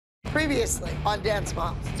Previously on Dance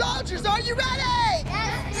Moms. Soldiers, are you ready?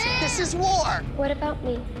 Yes, This is war. What about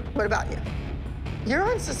me? What about you? You're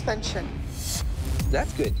on suspension.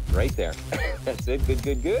 That's good, right there. That's it, good,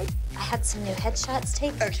 good, good. I had some new headshots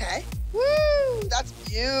taken. Okay. Woo, that's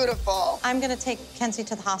beautiful. I'm gonna take Kenzie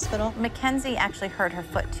to the hospital. Mackenzie actually hurt her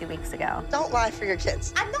foot 2 weeks ago. Don't lie for your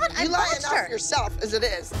kids. I'm not, You I lie watched enough her. yourself as it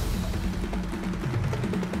is.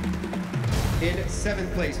 In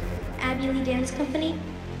 7th place, Abby Lee Dance Company.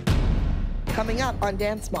 Coming up on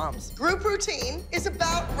Dance Moms. Group routine is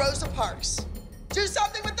about Rosa Parks. Do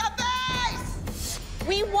something with that face!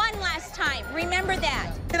 We won last time. Remember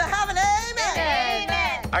that. Can I have an amen?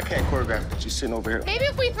 Amen. I can't choreograph, but she's sitting over here. Maybe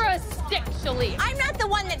if we throw a stick, she'll leave. I'm not the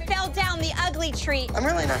one that fell down the ugly tree. I'm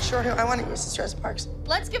really not sure who I want to use as Rosa Parks.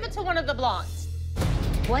 Let's give it to one of the blondes.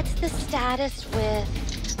 What's the status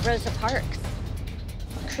with Rosa Parks?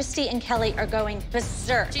 Christy and Kelly are going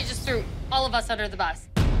berserk. She just threw all of us under the bus.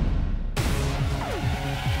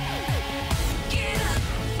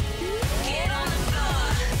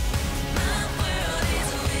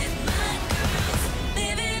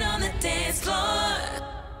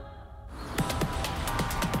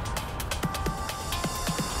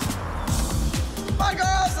 Come on,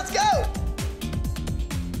 girls, let's go!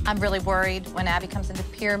 I'm really worried when Abby comes into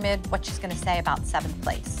Pyramid what she's gonna say about 7th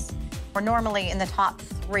place. We're normally in the top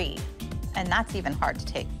 3, and that's even hard to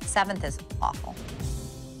take. 7th is awful.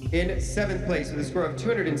 in 7th place with a score of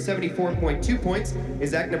 274.2 points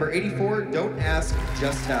is act number 84, Don't Ask,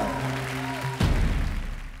 Just Tell.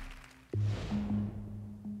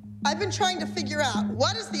 I've been trying to figure out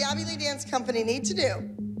what does the Abby Lee Dance Company need to do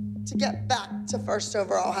to get back to first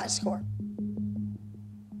overall high score.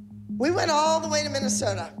 We went all the way to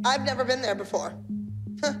Minnesota. I've never been there before.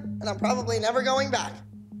 And I'm probably never going back.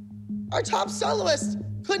 Our top soloist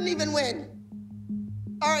couldn't even win.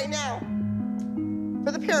 All right, now,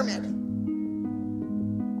 for the pyramid.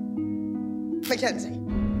 Mackenzie.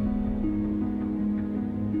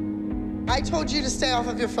 I told you to stay off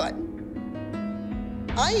of your foot.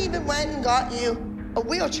 I even went and got you a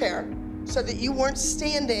wheelchair so that you weren't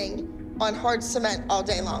standing on hard cement all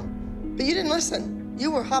day long. But you didn't listen.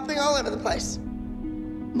 You were hopping all over the place.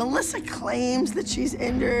 Melissa claims that she's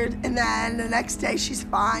injured, and then the next day she's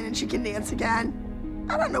fine and she can dance again.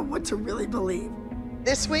 I don't know what to really believe.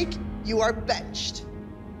 This week, you are benched.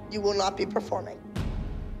 You will not be performing.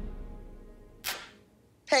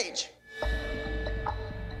 Paige,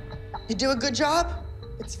 you do a good job,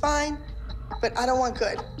 it's fine, but I don't want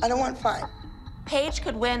good. I don't want fine. Paige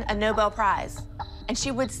could win a Nobel Prize, and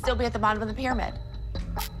she would still be at the bottom of the pyramid.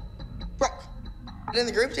 Brooke, but in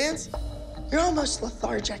the group dance, you're almost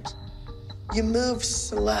lethargic. You move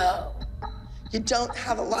slow. You don't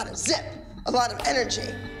have a lot of zip, a lot of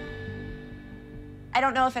energy. I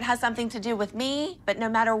don't know if it has something to do with me, but no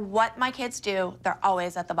matter what my kids do, they're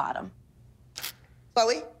always at the bottom.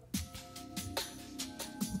 Chloe,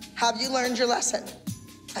 have you learned your lesson?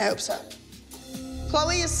 I hope so.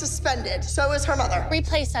 Chloe is suspended, so is her mother.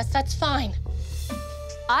 Replace us, that's fine.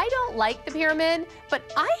 I don't like the pyramid, but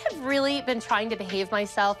I have really been trying to behave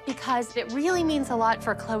myself because it really means a lot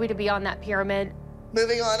for Chloe to be on that pyramid.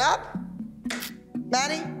 Moving on up.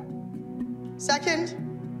 Maddie, second,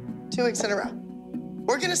 2 weeks in a row.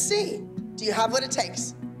 We're gonna see, do you have what it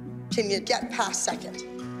takes? Can you get past second?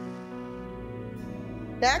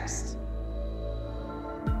 Next,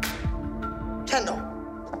 Kendall.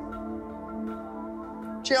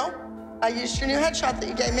 Jill, I used your new headshot that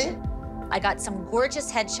you gave me. I got some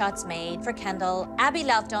gorgeous headshots made for Kendall. Abby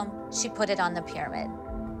loved them. She put it on the pyramid.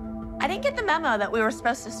 I didn't get the memo that we were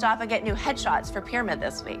supposed to stop and get new headshots for pyramid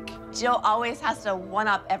this week. Jill always has to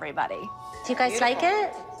one-up everybody. Do you guys like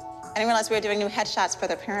it? I didn't realize we were doing new headshots for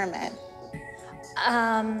the pyramid.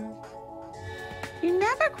 You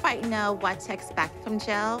never quite know what to expect from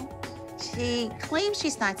Jill. She claims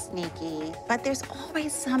she's not sneaky, but there's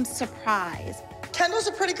always some surprise. Kendall's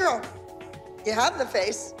a pretty girl. You have the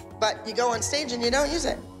face, but you go on stage and you don't use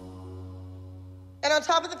it. And on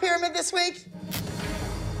top of the pyramid this week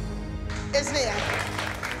is Nia.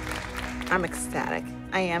 I'm ecstatic.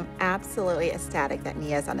 I am absolutely ecstatic that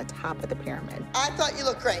Nia's on the top of the pyramid. I thought you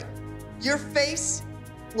looked great. Your face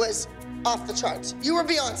was off the charts. You were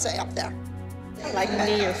Beyonce up there. Like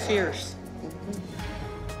Nia fierce.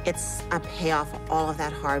 It's a payoff of all of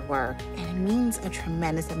that hard work, and it means a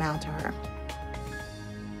tremendous amount to her.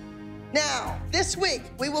 Now, this week,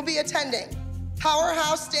 we will be attending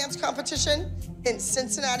Powerhouse Dance Competition in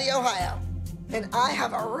Cincinnati, Ohio. And I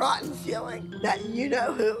have a rotten feeling that you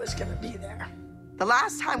know who is gonna be there. The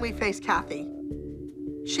last time we faced Kathy,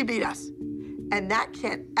 she beat us. And that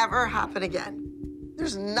can't ever happen again.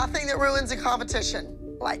 There's nothing that ruins a competition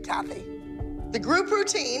like Kathy. The group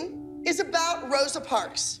routine is about Rosa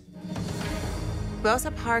Parks.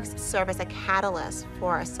 Rosa Parks served as a catalyst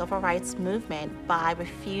for a civil rights movement by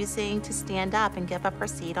refusing to stand up and give up her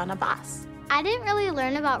seat on a bus. I didn't really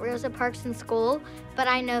learn about Rosa Parks in school, but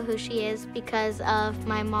I know who she is because of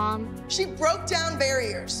my mom. She broke down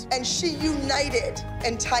barriers and she united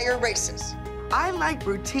entire races. I like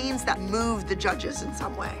routines that move the judges in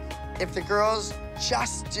some way. If the girls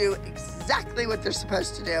just do exactly what they're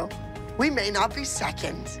supposed to do, we may not be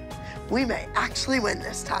second. We may actually win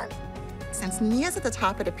this time. Since Nia's at the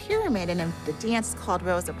top of the pyramid and the dance is called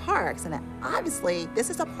Rosa Parks, and obviously this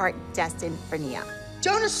is a part destined for Nia.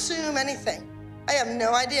 Don't assume anything. I have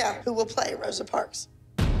no idea who will play Rosa Parks.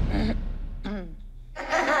 Really?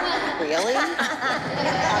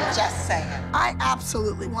 I'm just saying. I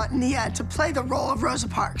absolutely want Nia to play the role of Rosa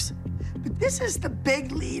Parks. But this is the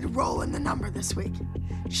big lead role in the number this week.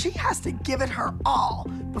 She has to give it her all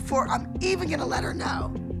before I'm even gonna let her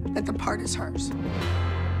know that the part is hers.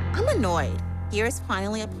 I'm annoyed. Here's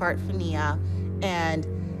finally a part for Nia, and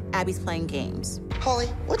Abby's playing games. Holly,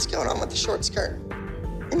 what's going on with the short skirt?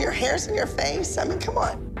 And your hair's in your face? I mean, come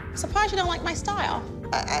on. Surprised you don't like my style.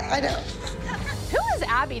 I know. Who is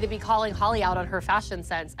Abby to be calling Holly out on her fashion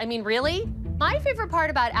sense? I mean, really? My favorite part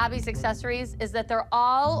about Abby's accessories is that they're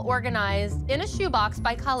all organized in a shoebox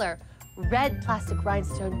by color. Red plastic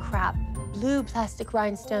rhinestone crap, blue plastic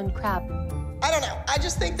rhinestone crap. I don't know. I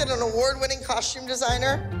just think that an award-winning costume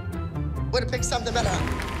designer would have picked something better.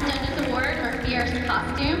 Judges Award for Fierce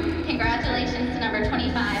Costume. Congratulations to number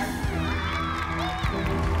 25.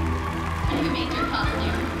 And who made your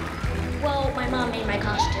costume? Well, my mom made my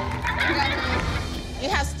costume. Congratulations. You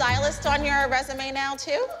have stylists on your resume now,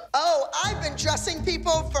 too? Oh, I've been dressing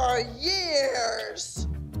people for years.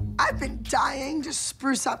 I've been dying to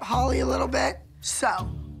spruce up Holly a little bit. So,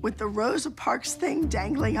 with the Rosa Parks thing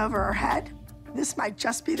dangling over her head, this might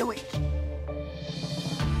just be the week.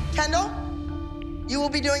 Kendall, you will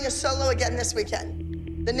be doing a solo again this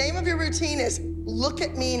weekend. The name of your routine is Look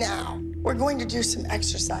at Me Now. We're going to do some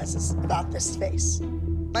exercises about this face.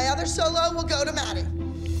 My other solo will go to Maddie.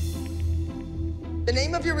 The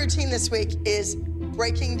name of your routine this week is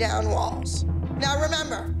Breaking Down Walls. Now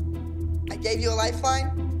remember, I gave you a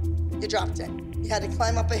lifeline, you dropped it. You had to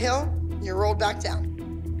climb up a hill, you rolled back down.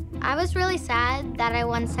 I was really sad that I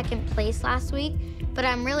won second place last week, but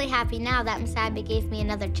I'm really happy now that Msabi gave me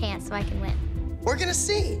another chance so I can win. We're gonna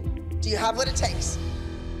see, do you have what it takes?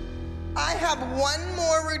 I have one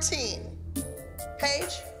more routine.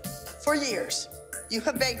 Paige, for years, you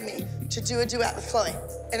have begged me to do a duet with Chloe.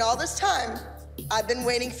 And all this time, I've been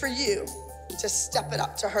waiting for you to step it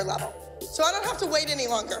up to her level. So I don't have to wait any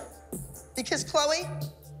longer. Because Chloe,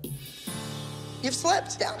 you've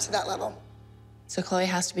slipped down to that level. So Chloe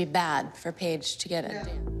has to be bad for Paige to get it.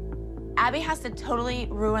 Abby has to totally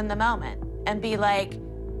ruin the moment and be like,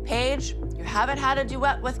 Paige, you haven't had a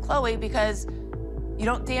duet with Chloe because you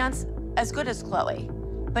don't dance as good as Chloe.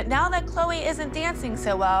 But now that Chloe isn't dancing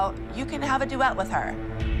so well, you can have a duet with her.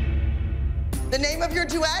 The name of your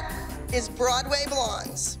duet is Broadway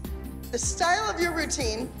Blondes. The style of your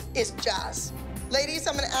routine is jazz. Ladies,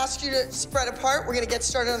 I'm gonna ask you to spread apart. We're gonna get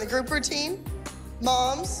started on the group routine.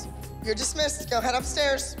 Moms, you're dismissed. Go head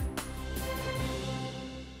upstairs.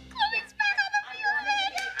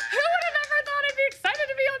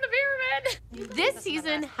 This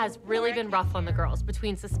season has really been rough on the girls.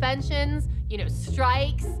 Between suspensions,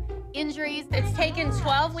 strikes, injuries. It's taken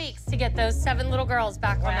 12 weeks to get those 7 little girls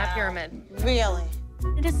back on that pyramid. Really?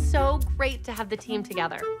 It is so great to have the team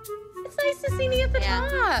together. It's nice to see me at the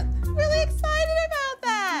top. Really excited about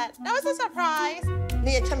that. That was a surprise.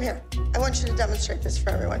 Nia, come here. I want you to demonstrate this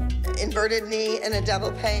for everyone. Inverted knee and a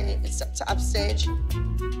double pain. It's up to upstage.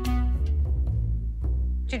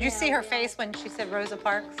 Did you see her face when she said Rosa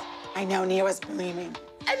Parks? I know, Nia was gleaming.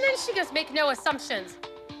 And then she goes, make no assumptions.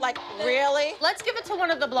 Like, really? Let's give it to one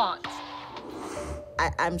of the blondes.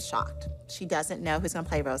 I'm shocked. She doesn't know who's gonna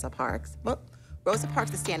play Rosa Parks. Well, Rosa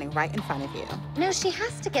Parks is standing right in front of you. No, she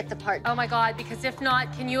has to get the part. Oh my God, because if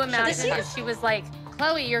not, can you imagine if she was like,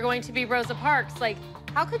 Chloe, you're going to be Rosa Parks? Like,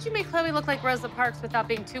 how could you make Chloe look like Rosa Parks without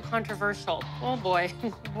being too controversial? Oh boy,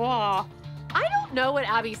 whoa. I don't know what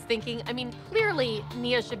Abby's thinking. I mean, clearly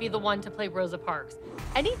Nia should be the one to play Rosa Parks.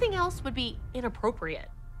 Anything else would be inappropriate.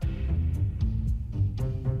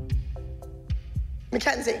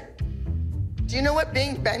 Mackenzie, do you know what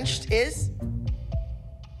being benched is?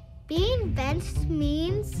 Being benched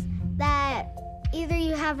means that either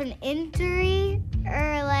you have an injury or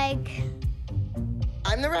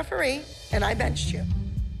I'm the referee and I benched you.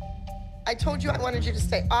 I told you I wanted you to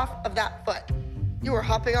stay off of that foot. You were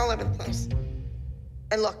hopping all over the place.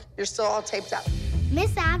 And look, you're still all taped up.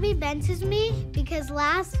 Miss Abby benches me because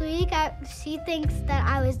last week she thinks that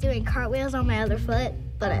I was doing cartwheels on my other foot,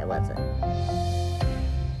 but I wasn't.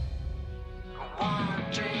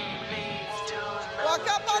 Walk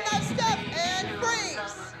up on that step and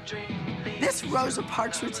freeze. This Rosa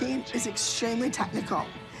Parks routine is extremely technical,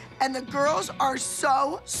 and the girls are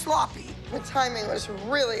so sloppy. The timing was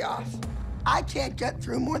really off. I can't get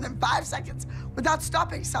through more than 5 seconds without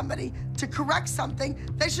stopping somebody to correct something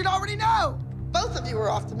they should already know. Both of you were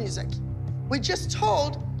off the music. We just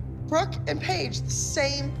told Brooke and Paige the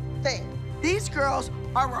same thing. These girls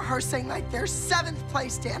are rehearsing like they're 7th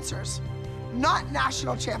place dancers, not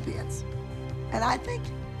national champions. And I think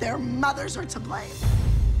their mothers are to blame.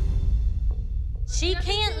 She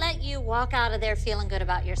can't let you walk out of there feeling good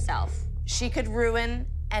about yourself. She could ruin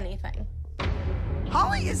anything.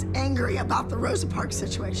 Holly is angry about the Rosa Parks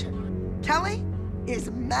situation. Kelly is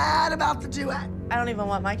mad about the duet. I don't even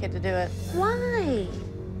want my kid to do it. Why?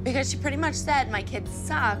 Because she pretty much said my kid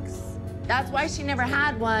sucks. That's why she never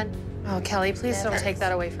had one. Oh, Kelly, please don't take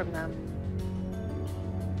that away from them.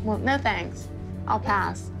 Well, no thanks. I'll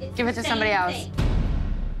pass. Give it to somebody else.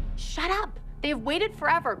 Shut up. They've waited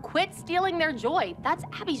forever. Quit stealing their joy. That's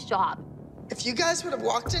Abby's job. If you guys would have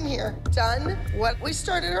walked in here, done what we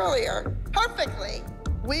started earlier perfectly,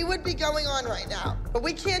 we would be going on right now. But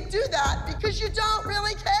we can't do that because you don't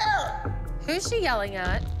really care. Who's she yelling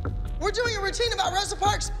at? We're doing a routine about Rosa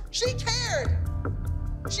Parks. She cared.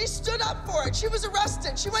 She stood up for it. She was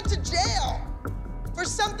arrested. She went to jail for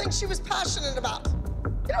something she was passionate about.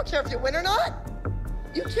 You don't care if you win or not.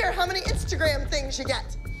 You care how many Instagram things you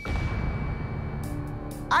get.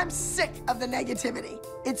 I'm sick of the negativity.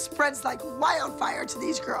 It spreads like wildfire to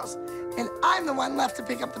these girls, and I'm the one left to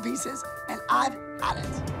pick up the pieces, and I've had it.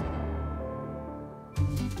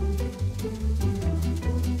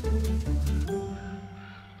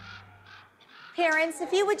 Parents,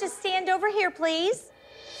 if you would just stand over here, please.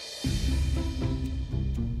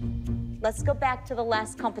 Let's go back to the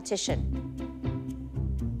last competition.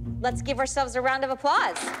 Let's give ourselves a round of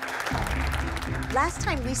applause. Last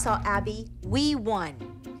time we saw Abby, we won.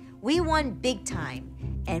 We won big time,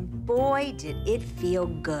 and boy, did it feel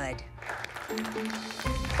good.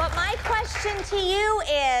 But my question to you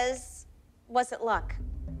is, was it luck?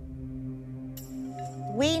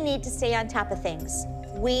 We need to stay on top of things.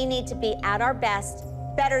 We need to be at our best,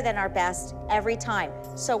 better than our best every time.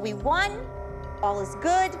 So we won, all is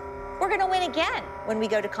good. We're gonna win again when we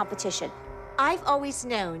go to competition. I've always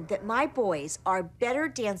known that my boys are better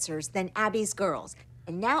dancers than Abby's girls,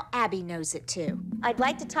 and now Abby knows it too. I'd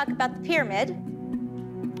like to talk about the pyramid.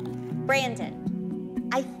 Brandon,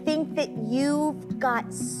 I think that you've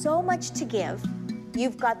got so much to give.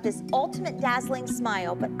 You've got this ultimate dazzling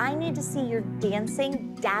smile, but I need to see your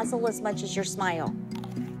dancing dazzle as much as your smile.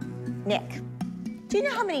 Nick, do you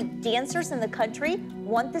know how many dancers in the country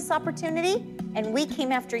want this opportunity? And we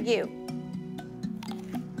came after you.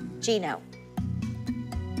 Gino,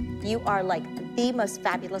 you are like the most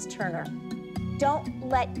fabulous turner. Don't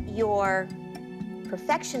let your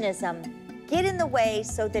perfectionism get in the way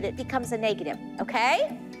so that it becomes a negative,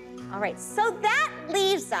 okay? All right, so that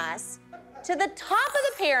leaves us to the top of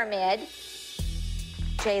the pyramid,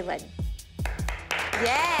 Jalen.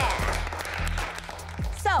 Yeah.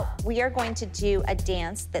 So we are going to do a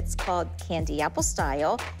dance that's called Candy Apple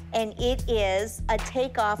Style, and it is a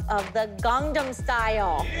takeoff of the Gangnam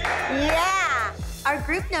Style. Yeah. Our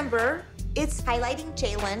group number, it's highlighting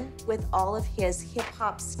Jalen with all of his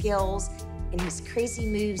hip-hop skills and his crazy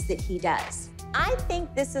moves that he does. I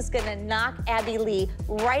think this is gonna knock Abby Lee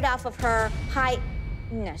right off of her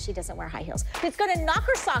no, she doesn't wear high heels. It's gonna knock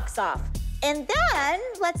her socks off. And then,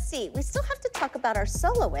 let's see, we still have to talk about our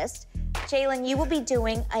soloist. Jalen, you will be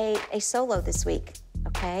doing a solo this week,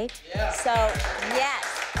 okay? Yeah. So, yes.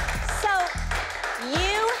 So,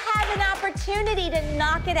 you have an opportunity to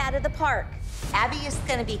knock it out of the park. Abby is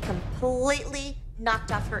gonna be completely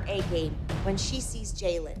knocked off her A game when she sees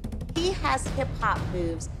Jalen. He has hip-hop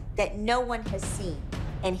moves that no one has seen,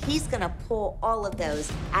 and he's gonna pull all of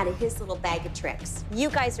those out of his little bag of tricks. You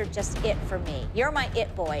guys are just it for me. You're my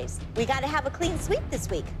it boys. We gotta have a clean sweep this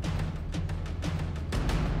week.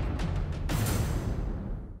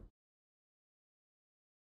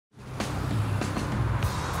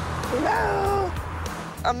 Hello.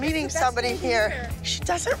 I'm meeting somebody here. She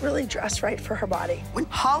doesn't really dress right for her body. When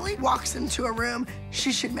Holly walks into a room,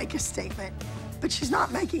 she should make a statement. But she's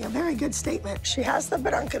not making a very good statement. She has the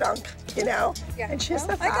badunkadunk, you know? Yeah. And she has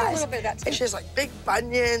the thighs. I got a little bit of that too. And she has like big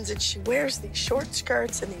bunions, and she wears these short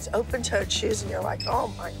skirts and these open-toed shoes, and you're like, oh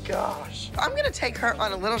my gosh. I'm gonna take her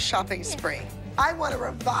on a little shopping spree. I wanna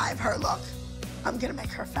revive her look. I'm gonna make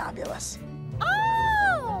her fabulous.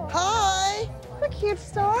 Oh! Hi, the cute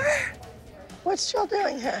star. What's Jill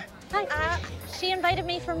doing here? Hi. She invited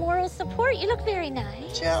me for moral support. You look very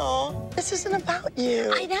nice. Jill, this isn't about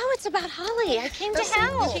you. I know, it's about Holly. I came Listen, to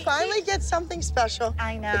help. You finally get something special.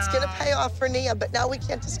 I know. It's gonna pay off for Nia, but now we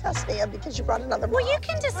can't discuss Nia because you brought another mom. Well, you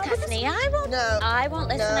can discuss Nia. I won't. No. I won't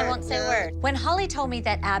listen. I won't say a word. When Holly told me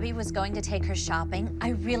that Abby was going to take her shopping,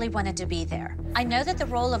 I really wanted to be there. I know that the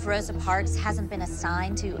role of Rosa Parks hasn't been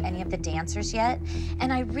assigned to any of the dancers yet,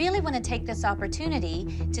 and I really want to take this opportunity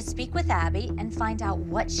to speak with Abby and find out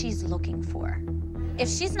what she's looking for. If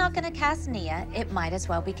she's not going to cast Nia, it might as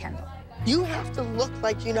well be Kendall. You have to look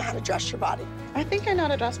like you know how to dress your body. I think I know how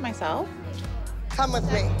to dress myself. Come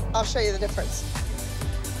with me. I'll show you the difference.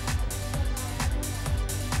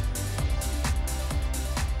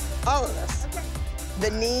 All of this. Okay.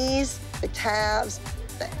 The knees, the calves,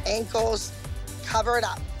 the ankles, cover it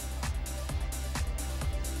up.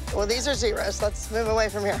 Well, these are zeros. Let's move away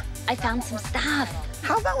from here. I found some stuff.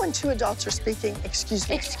 How about when two adults are speaking? Excuse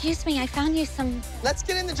me. Excuse me, I found you some... Let's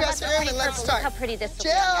get in the dressing room and let's start. Look how pretty this will be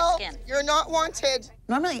on your skin. Jill, you're not wanted.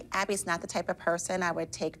 Normally, Abby's not the type of person I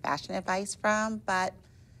would take fashion advice from, but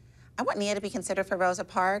I want Nia to be considered for Rosa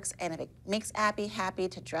Parks, and if it makes Abby happy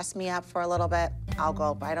to dress me up for a little bit, I'll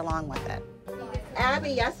go right along with it. Abby,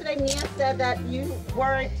 yesterday Nia said that you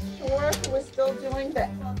weren't sure who was still doing the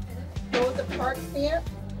Rosa Parks dance.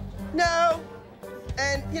 No.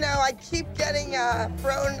 And, you know, I keep getting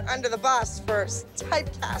thrown under the bus for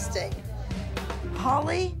typecasting.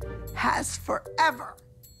 Holly has forever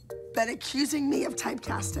been accusing me of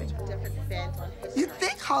typecasting. You'd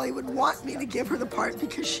think Holly would want me to give her the part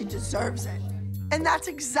because she deserves it. And that's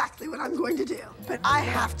exactly what I'm going to do. But I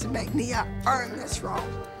have to make Nia earn this role.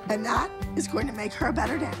 And that is going to make her a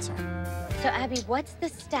better dancer. So, Abby, what's the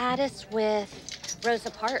status with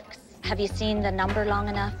Rosa Parks? Have you seen the number long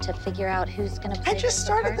enough to figure out who's going to play? I just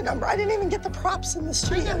started the number. I didn't even get the props in the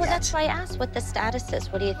studio Well, yet. that's why I asked what the status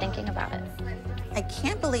is. What are you thinking about it? I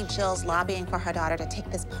can't believe Jill's lobbying for her daughter to take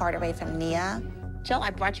this part away from Nia. Jill, I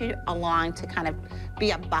brought you along to kind of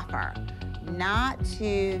be a buffer, not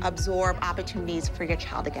to absorb opportunities for your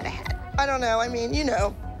child to get ahead. I don't know. I mean, you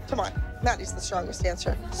know, come on. Maddie's the strongest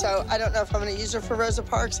dancer. So I don't know if I'm going to use her for Rosa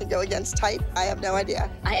Parks and go against type. I have no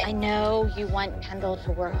idea. I know you want Kendall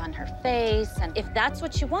to work on her face, and if that's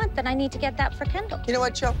what you want, then I need to get that for Kendall. You know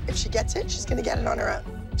what, Jill? If she gets it, she's going to get it on her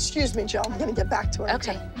own. Excuse me, Jill. I'm going to get back to her.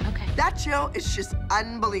 Okay. That Jill is just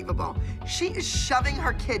unbelievable. She is shoving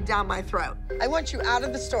her kid down my throat. I want you out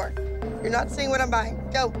of the store. You're not seeing what I'm buying.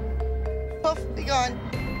 Go. Poof, be gone.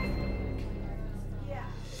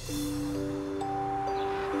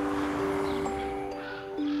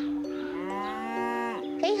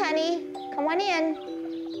 Hey, honey, come on in.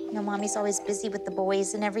 You know, Mommy's always busy with the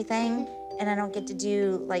boys and everything, and I don't get to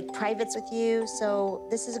do, like, privates with you, so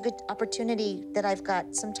this is a good opportunity that I've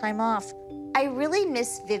got some time off. I really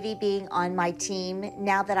miss Vivi being on my team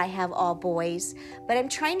now that I have all boys, but I'm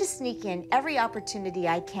trying to sneak in every opportunity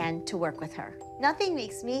I can to work with her. Nothing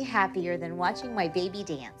makes me happier than watching my baby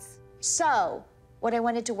dance. So, what I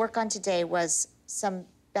wanted to work on today was some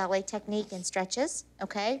ballet technique and stretches,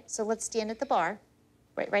 okay? So let's stand at the bar.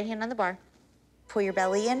 Right hand on the bar. Pull your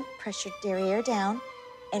belly in, press your derriere down,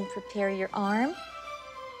 and prepare your arm.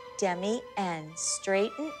 Demi, and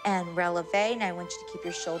straighten, and releve. Now I want you to keep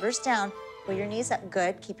your shoulders down. Pull your knees up,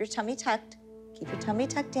 good. Keep your tummy tucked. Keep your tummy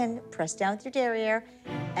tucked in. Press down with your derriere,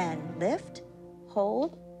 and lift,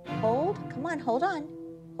 hold. Come on, hold on.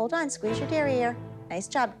 Hold on, squeeze your derriere. Nice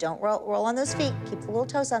job, don't roll on those feet. Keep the little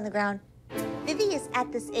toes on the ground. Vivi is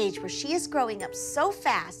at this age where she is growing up so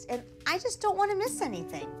fast, and I just don't want to miss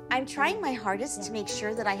anything. I'm trying my hardest to make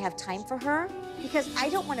sure that I have time for her because I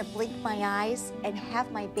don't want to blink my eyes and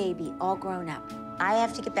have my baby all grown up. I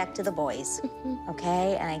have to get back to the boys,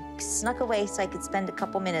 okay? And I snuck away so I could spend a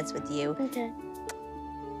couple minutes with you. Okay.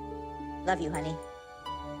 Love you, honey.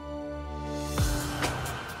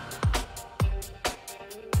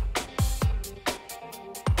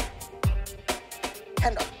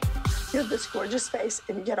 Kendall, you have this gorgeous face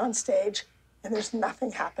and you get on stage and there's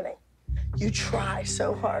nothing happening. You try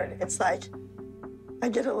so hard. It's like, I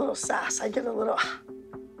get a little sass, I get a little,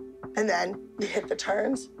 and then you hit the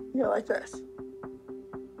turns, you're like this.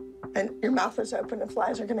 And your mouth is open and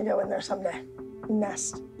flies are gonna go in there someday.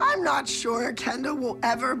 Nest. I'm not sure Kendall will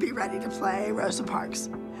ever be ready to play Rosa Parks,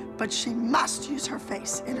 but she must use her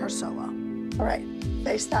face in her solo. All right,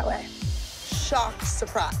 face that way. Shock,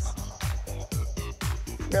 surprise.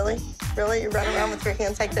 Really? Really? You run around with your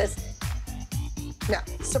hands like this? No,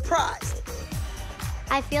 surprised.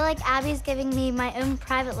 I feel like Abby's giving me my own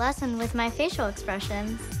private lesson with my facial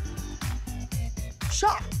expressions.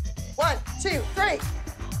 shot. 1, 2, 3.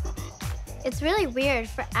 It's really weird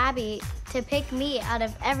for Abby to pick me out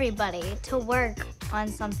of everybody to work on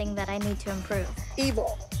something that I need to improve.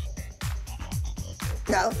 Evil.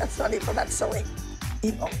 No, that's not evil, that's silly.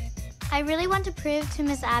 Evil. I really want to prove to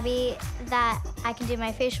Miss Abby that I can do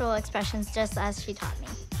my facial expressions just as she taught me.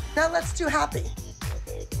 Now let's do happy.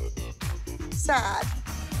 Sad.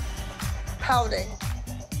 Pouting.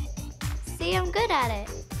 See, I'm good at it.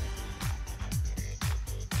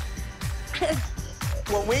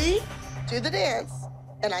 When we do the dance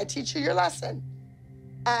and I teach you your lesson,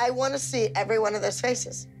 I want to see every one of those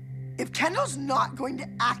faces. If Kendall's not going to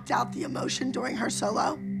act out the emotion during her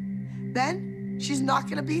solo, then she's not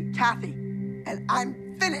going to beat Kathy. And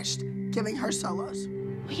I'm finished giving her solos.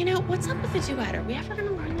 Well, you know, what's up with the duet? Are we ever going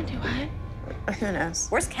to learn the duet? Who knows?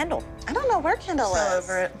 Where's Kendall? I don't know where Kendall is. So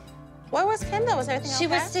over it. Where was Kendall? Was everything She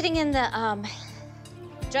okay? was sitting in the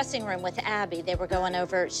dressing room with Abby. They were going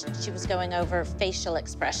over, she was going over facial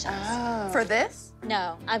expressions. Oh. For this?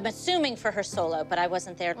 No, I'm assuming for her solo, but I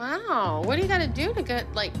wasn't there. Wow, what do you gotta do to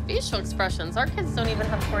get, like, facial expressions? Our kids don't even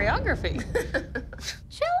have choreography.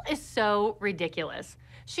 Jill is so ridiculous.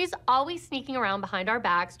 She's always sneaking around behind our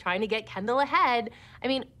backs, trying to get Kendall ahead. I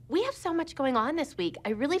mean, we have so much going on this week. I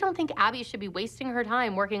really don't think Abby should be wasting her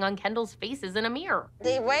time working on Kendall's faces in a mirror.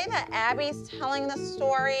 The way that Abby's telling the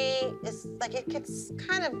story is like it gets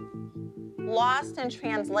kind of lost in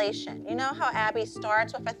translation. You know how Abby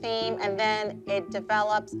starts with a theme and then it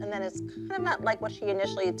develops and then it's kind of not like what she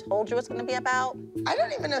initially told you it's going to be about? I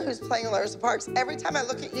don't even know who's playing Rosa Parks. Every time I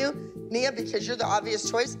look at you, Nia, because you're the obvious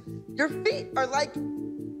choice, your feet are like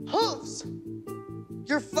hooves.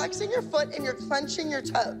 You're flexing your foot and you're clenching your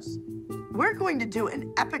toes. We're going to do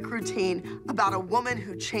an epic routine about a woman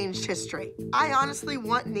who changed history. I honestly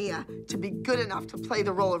want Nia to be good enough to play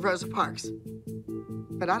the role of Rosa Parks.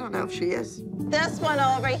 But I don't know if she is. This one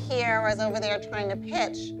over here was over there trying to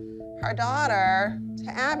pitch her daughter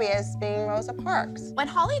to Abby as being Rosa Parks. When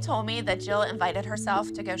Holly told me that Jill invited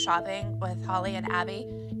herself to go shopping with Holly and Abby,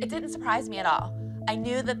 it didn't surprise me at all. I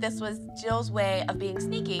knew that this was Jill's way of being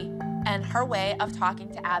sneaky and her way of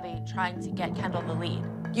talking to Abby, trying to get Kendall the lead.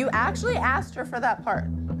 You actually asked her for that part.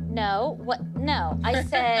 No, what? No, I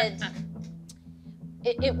said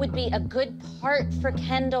it would be a good part for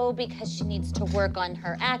Kendall because she needs to work on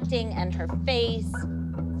her acting and her face.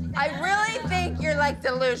 I really think you're like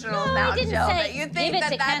delusional No, now, I didn't Jill, say that you think give it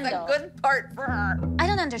that to that's Kendall. a good part for her. I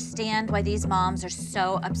don't understand why these moms are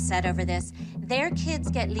so upset over this. Their kids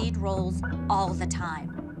get lead roles all the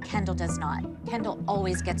time. Kendall does not. Kendall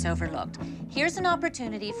always gets overlooked. Here's an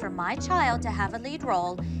opportunity for my child to have a lead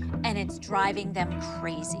role, and it's driving them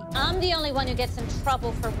crazy. I'm the only one who gets in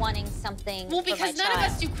trouble for wanting something Well, for my because none child.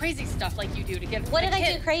 of us do crazy stuff like you do to get What a did I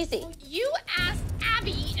kid. do crazy? You asked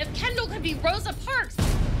Abby if Kendall could be Rosa Parks.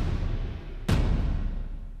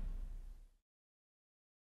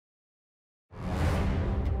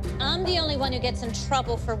 I'm the only one who gets in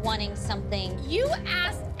trouble for wanting something. You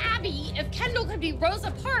asked Abby if Kendall could be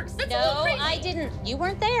Rosa Parks. That's a little No, crazy. I didn't. You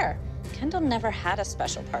weren't there. Kendall never had a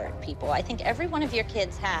special part, people. I think every one of your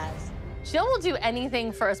kids has. Jill will do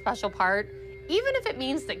anything for a special part, even if it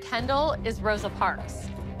means that Kendall is Rosa Parks.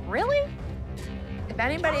 Really? If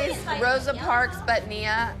anybody's Rosa Parks but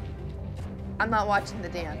Nia, I'm not watching the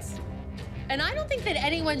dance. And I don't think that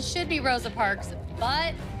anyone should be Rosa Parks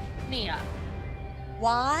but Nia.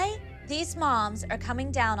 Why these moms are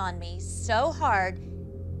coming down on me so hard,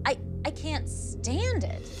 I can't stand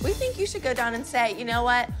it. We think you should go down and say, you know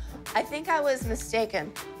what? I think I was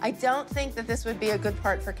mistaken. I don't think that this would be a good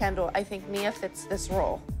part for Kendall. I think Nia fits this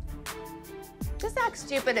role. Just act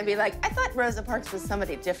stupid and be like, I thought Rosa Parks was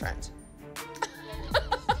somebody different.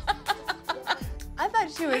 I thought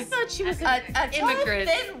she was an a immigrant.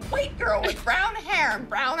 tall, thin white girl with brown hair and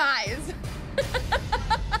brown eyes.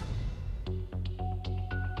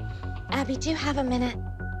 Abby, do you have a minute?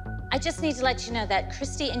 I just need to let you know that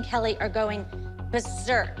Christy and Kelly are going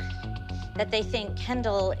berserk, that they think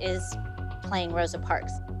Kendall is playing Rosa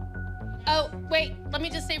Parks. Oh, wait, let me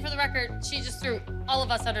just say for the record, she just threw all of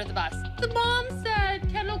us under the bus. The mom said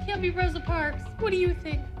Kendall can't be Rosa Parks. What do you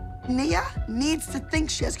think? Nia needs to think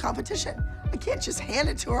she has competition. I can't just hand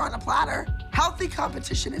it to her on a platter. Healthy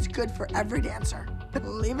competition is good for every dancer. But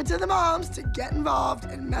leave it to the moms to get involved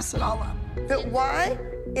and mess it all up. But why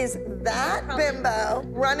is that bimbo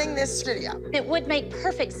running this studio? It would make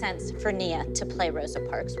perfect sense for Nia to play Rosa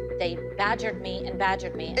Parks. They badgered me and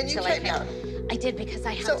badgered me And you until came I down. I did because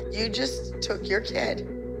I had So to. you just took your kid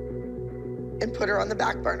and put her on the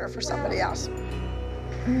back burner for somebody else.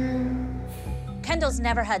 Kendall's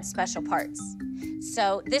never had special parts.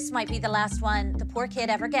 So this might be the last one the poor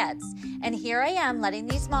kid ever gets. And here I am letting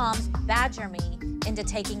these moms badger me into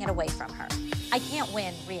taking it away from her. I can't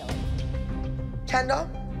win, really. Kendall,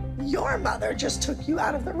 your mother just took you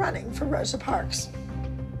out of the running for Rosa Parks.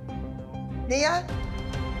 Nia,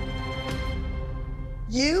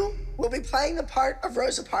 you will be playing the part of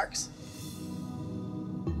Rosa Parks.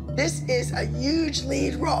 This is a huge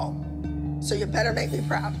lead role, so you better make me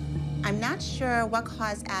proud. I'm not sure what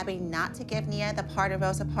caused Abby not to give Nia the part of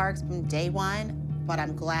Rosa Parks from day one, but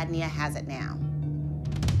I'm glad Nia has it now.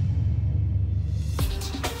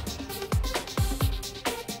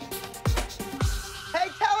 Hey,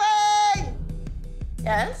 Kelly!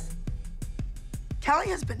 Yes? Kelly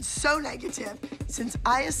has been so negative since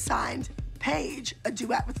I assigned Paige a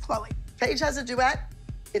duet with Chloe. Paige has a duet.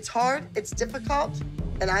 It's hard, it's difficult,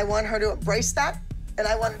 and I want her to embrace that, and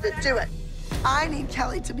I wanted to do it. I need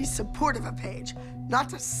Kelly to be supportive of Paige, not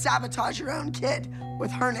to sabotage your own kid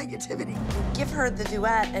with her negativity. Give her the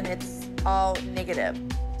duet and it's all negative.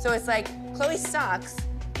 So it's like, Chloe sucks,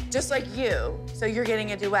 just like you, so you're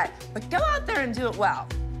getting a duet. But go out there and do it well.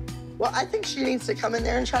 Well, I think she needs to come in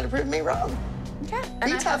there and try to prove me wrong. Okay.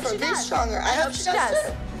 Be tougher, be stronger. I hope she does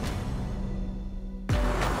too.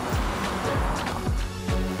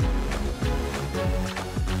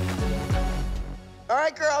 All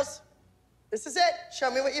right, girls. This is it.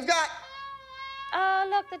 Show me what you've got. Oh,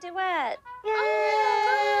 look, the duet. Yay!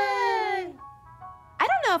 I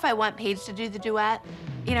don't know if I want Paige to do the duet.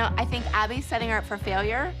 You know, I think Abby's setting her up for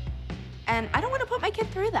failure, and I don't want to put my kid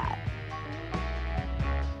through that.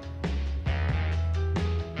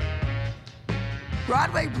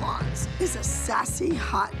 Broadway Blondes is a sassy,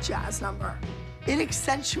 hot jazz number. It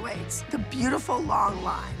accentuates the beautiful long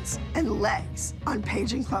lines and legs on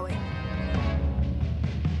Paige and Chloe.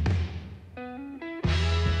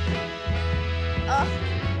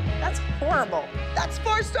 That's horrible. That's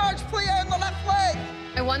 4 stars, plie on the left leg.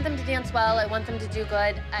 I want them to dance well. I want them to do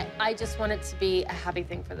good. I just want it to be a happy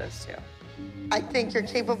thing for those two. I think you're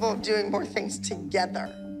capable of doing more things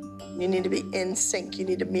together. You need to be in sync. You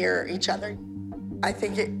need to mirror each other. I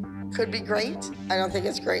think it could be great. I don't think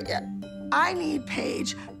it's great yet. I need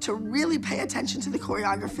Paige to really pay attention to the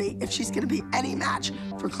choreography if she's gonna be any match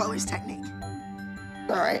for Chloe's technique.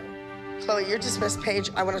 All right, Chloe, you're dismissed.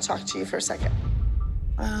 Paige, I wanna talk to you for a second.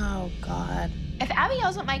 Oh, God. If Abby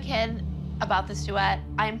yells at my kid about this duet,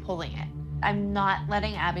 I'm pulling it. I'm not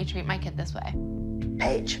letting Abby treat my kid this way.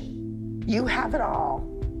 Paige, you have it all.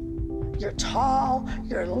 You're tall,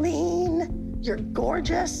 you're lean, you're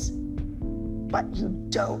gorgeous, but you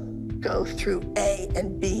don't go through A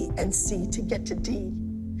and B and C to get to D.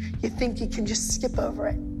 You think you can just skip over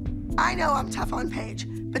it. I know I'm tough on Paige,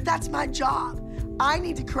 but that's my job. I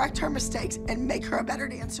need to correct her mistakes and make her a better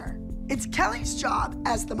dancer. It's Kelly's job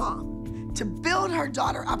as the mom to build her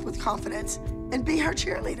daughter up with confidence and be her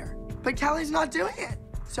cheerleader. But Kelly's not doing it.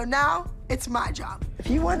 So now it's my job. If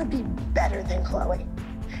you want to be better than Chloe,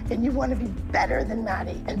 and you want to be better than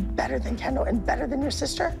Maddie, and better than Kendall, and better than your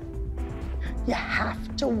sister, you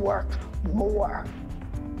have to work more.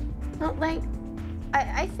 Well, like,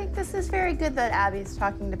 I think this is very good that Abby's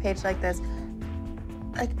talking to Paige like this.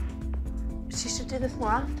 Like, she should do this more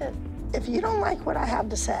often. If you don't like what I have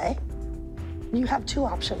to say, you have 2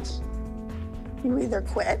 options. You either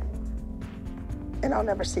quit, and I'll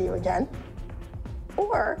never see you again,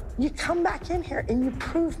 or you come back in here and you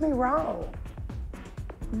prove me wrong.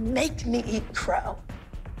 Make me eat crow.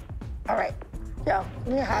 All right, yo,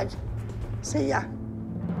 give me a hug. See ya.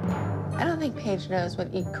 I don't think Paige knows what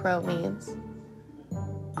eat crow means.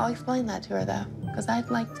 I'll explain that to her, though, because I'd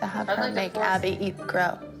like to have her make Abby eat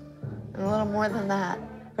crow. And a little more than that.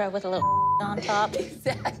 Crow with a little on top.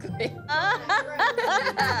 Exactly.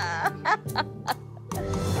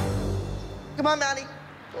 Come on, Maddie,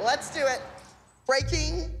 let's do it.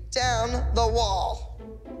 Breaking down the wall.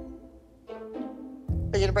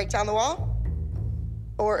 Are you gonna break down the wall?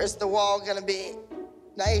 Or is the wall gonna be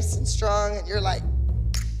nice and strong and you're like,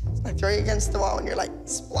 I throw you against the wall and you're like,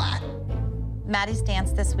 splat. Maddie's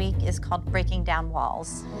dance this week is called Breaking Down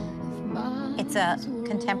Walls. It's a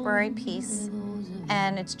contemporary piece,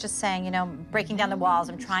 and it's just saying, you know, breaking down the walls,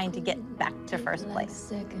 I'm trying to get back to first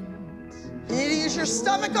place. You need to use your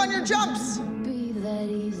stomach on your jumps.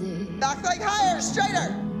 Back leg higher,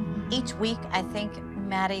 straighter. Each week, I think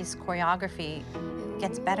Maddie's choreography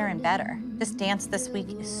gets better and better. This dance this week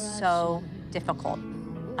is so difficult.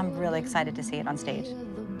 I'm really excited to see it on stage.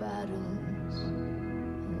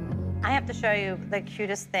 I have to show you the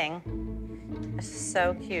cutest thing. It's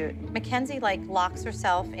so cute. Mackenzie, like, locks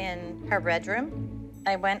herself in her bedroom.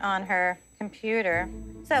 I went on her computer.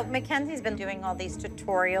 So Mackenzie's been doing all these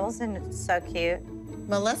tutorials, and it's so cute.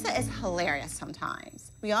 Melissa is hilarious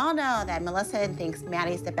sometimes. We all know that Melissa thinks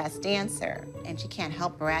Maddie's the best dancer, and she can't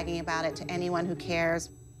help bragging about it to anyone who cares.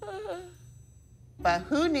 But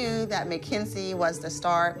who knew that Mackenzie was the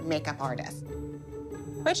star makeup artist?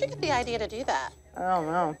 Where'd you get the idea to do that? I don't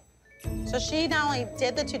know. So she not only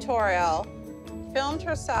did the tutorial, filmed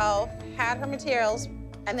herself, had her materials,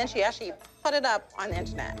 and then she actually put it up on the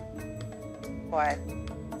internet. Boy.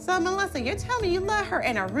 So, Melissa, you're telling me you let her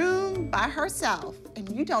in a room by herself, and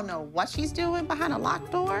you don't know what she's doing behind a locked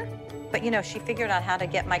door? But, you know, she figured out how to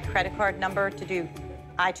get my credit card number to do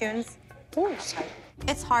iTunes. Ooh.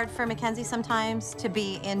 It's hard for Mackenzie sometimes to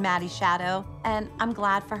be in Maddie's shadow, and I'm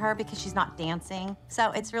glad for her because she's not dancing.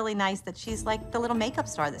 So it's really nice that she's like the little makeup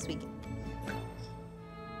star this week.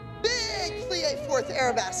 Big plie fourth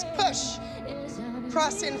arabesque, push.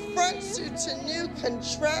 Cross in front, suit to new,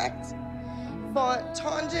 contract, font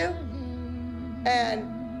tendu,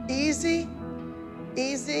 and easy,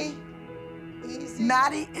 easy, easy.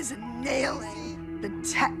 Maddie is nailing the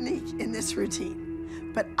technique in this routine.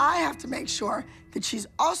 But I have to make sure that she's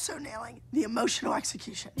also nailing the emotional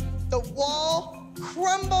execution. The wall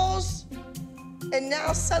crumbles, and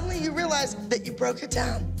now suddenly you realize that you broke it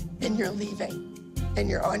down, and you're leaving, and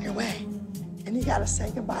you're on your way. And you gotta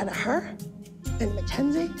say goodbye to her, and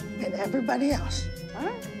Mackenzie, and everybody else. All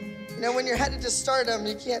right? You know, when you're headed to stardom,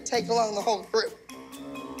 you can't take along the whole group.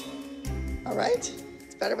 All right?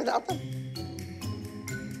 It's better without them.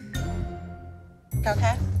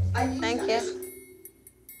 Okay. Thank you.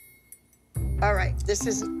 All right, this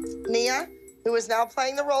is Nia, who is now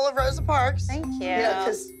playing the role of Rosa Parks. Thank you. Yeah,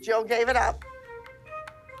 because Joe gave it up.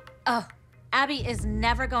 Oh, Abby is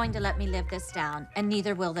never going to let me live this down, and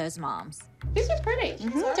neither will those moms. These are pretty.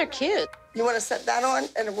 They're cute. You want to set that on,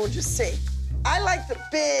 and we'll just see. I like the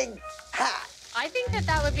big hat. I think that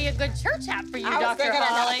that would be a good church hat for you, I was Dr. thinking about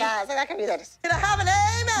Holly. that. So that could be this. Can I have an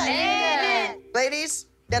amen? Amen. Ladies,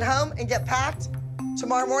 get home and get packed.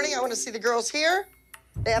 Tomorrow morning, I want to see the girls here.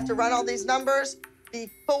 They have to run all these numbers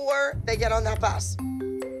before they get on that bus.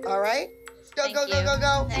 All right? Go, go, go, go,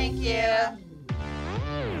 go. Thank you.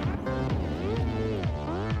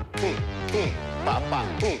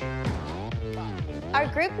 Our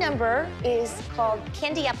group number is called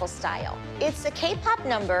Candy Apple Style. It's a K-pop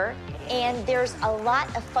number, and there's a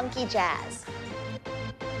lot of funky jazz.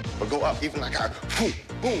 But go up even like a boom,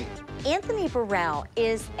 boom. Anthony Burrell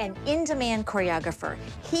is an in-demand choreographer.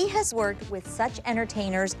 He has worked with such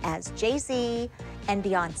entertainers as Jay-Z and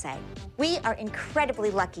Beyonce. We are incredibly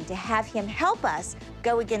lucky to have him help us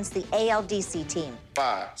go against the ALDC team.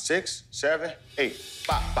 5, 6, 7, 8.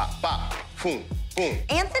 Bop, bop, bop. Boom, boom.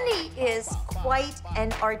 Anthony is quite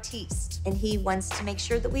an artiste, and he wants to make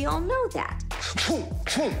sure that we all know that. Boom,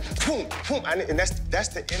 boom, boom, boom. And that's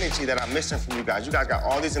the energy that I'm missing from you guys. You guys got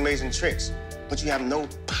all these amazing tricks, but you have no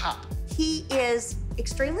pop. He is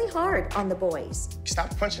extremely hard on the boys.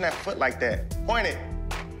 Stop punching that foot like that. Point it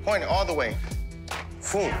all the way.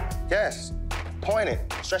 Boom, yes. Point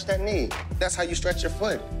it, stretch that knee. That's how you stretch your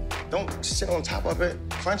foot. Don't sit on top of it,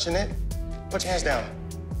 crunching it. Put your hands down.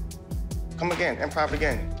 Come again, improv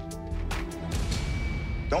again.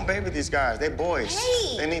 Don't baby these guys, they're boys.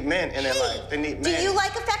 Hey! They need men in their life, they need men. Do you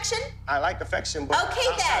like affection? I like affection, but Okay,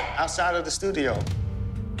 then. outside of the studio.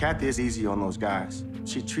 Kathy is easy on those guys.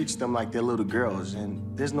 She treats them like they're little girls, and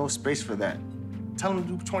there's no space for that. Tell them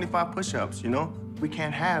to do 25 push-ups, you know? We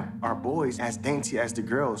can't have our boys as dainty as the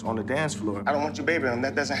girls on the dance floor. I don't want you babying them.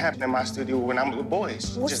 That doesn't happen in my studio when I'm with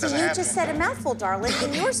boys. Well, so you just said a mouthful, darling,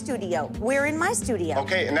 in your studio. We're in my studio.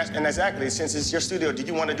 Okay, and exactly, since it's your studio, did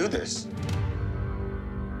you want to do this?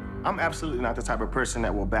 I'm absolutely not the type of person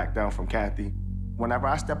that will back down from Kathy. Whenever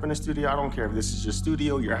I step in the studio, I don't care if this is your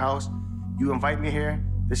studio, your house. You invite me here,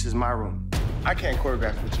 this is my room. I can't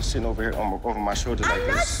choreograph with you sitting over here over my shoulder like this.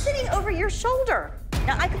 I'm not sitting over your shoulder.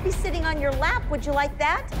 Now, I could be sitting on your lap. Would you like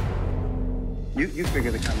that? You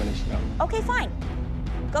figure the combination out. Okay, fine.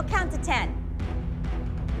 Go count to 10.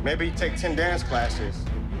 Maybe you take 10 dance classes.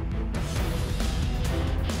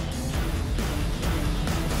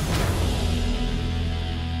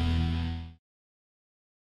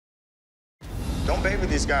 Don't baby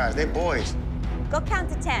these guys, they're boys. Go count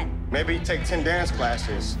to 10. Maybe you take 10 dance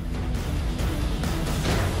classes.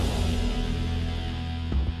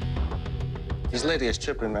 This lady is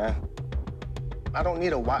tripping, man. I don't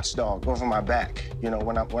need a watchdog over my back, you know,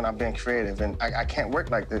 when I'm being creative, and I can't work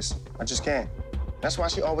like this. I just can't. That's why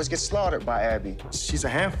she always gets slaughtered by Abby. She's a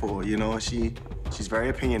handful, you know. She's very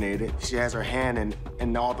opinionated. She has her hand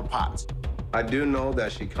in all the pots. I do know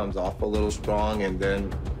that she comes off a little strong, and then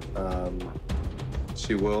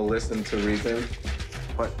She will listen to reason.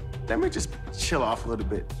 But let me just chill off a little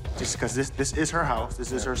bit. Just because this is her house,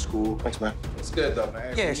 this is her school. Thanks, man. It's good, though,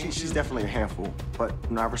 man. Yeah, she's definitely a handful. But,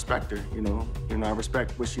 I respect her, you know? I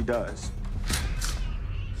respect what she does.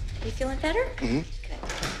 You feeling better? Mm-hmm.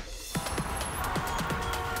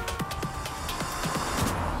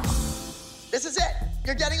 This is it.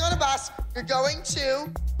 You're getting on a bus, you're going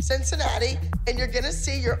to Cincinnati, and you're gonna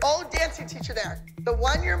see your old dancing teacher there. The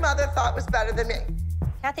one your mother thought was better than me.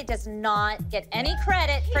 Kathy does not get any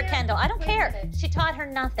credit for Kendall. I don't care. She taught her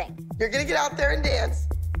nothing. You're gonna get out there and dance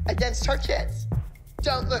against her kids.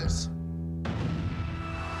 Don't lose.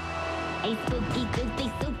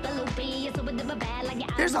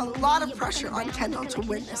 There's a lot of pressure on Kendall to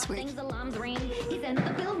win this week. Woo!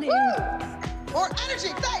 More energy,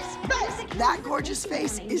 face. That gorgeous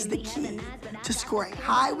face is the key to scoring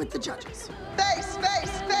high with the judges. Face.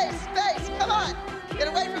 Come on. Get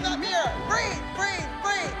away from that mirror. Breathe.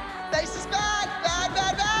 Face is bad.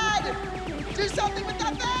 Do something with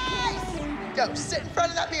that face. Go, sit in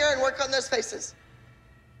front of that mirror and work on those faces.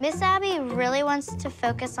 Miss Abby really wants to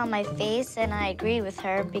focus on my face, and I agree with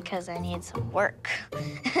her because I need some work.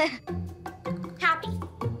 Happy.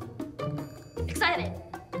 Excited.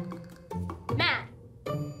 Mad.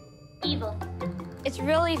 Evil. It's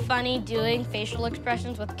really funny doing facial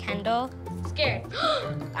expressions with Kendall. Scared.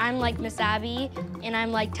 I'm like Miss Abby, and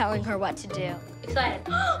I'm like telling her what to do. Excited.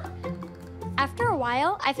 After a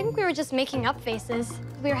while, I think we were just making up faces.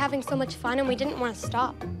 We were having so much fun, and we didn't want to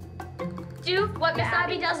stop. Do what Miss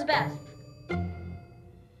Abby does best.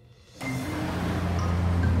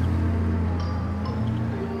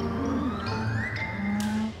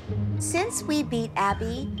 Since we beat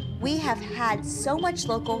Abby, we have had so much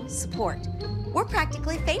local support. We're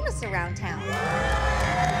practically famous around town.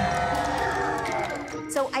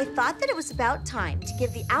 So I thought that it was about time to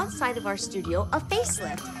give the outside of our studio a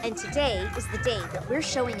facelift, and today is the day that we're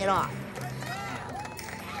showing it off.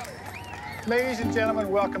 Ladies and gentlemen,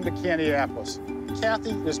 welcome to Candy Apples. Kathy,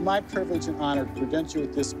 it is my privilege and honor to present you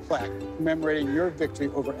with this plaque commemorating your victory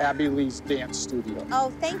over Abby Lee's dance studio.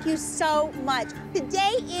 Oh, thank you so much.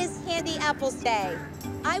 Today is Candy Apples Day.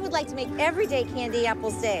 I would like to make every day Candy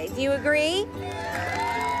Apples Day. Do you agree?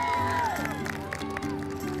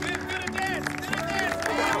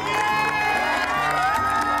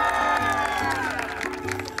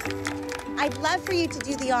 I'd love for you to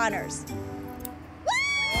do the honors.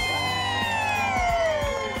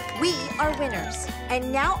 We are winners,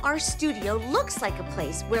 and now our studio looks like a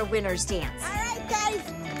place where winners dance. All right, guys,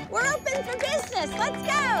 we're open for business. Let's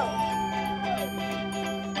go.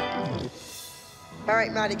 All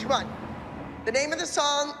right, Maddie, come on. The name of the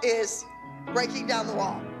song is Breaking Down the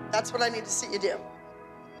Wall. That's what I need to see you do.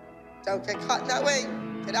 Don't get caught in that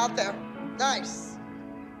wing. Get out there. Nice.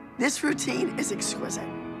 This routine is exquisite.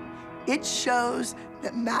 It shows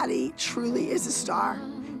that Maddie truly is a star,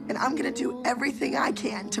 and I'm gonna do everything I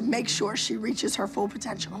can to make sure she reaches her full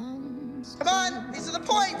potential. Come on, these are the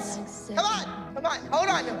points. Come on. Hold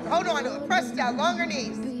on to it. Press down, longer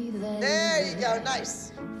knees. There you go,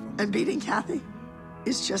 nice. And beating Kathy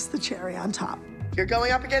is just the cherry on top. You're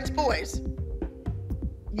going up against boys.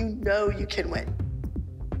 You know you can win.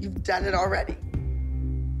 You've done it already.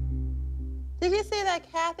 Did you see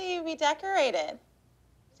that Kathy redecorated?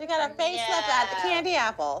 She got a facelift at the Candy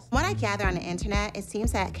Apples. What I gather on the internet, it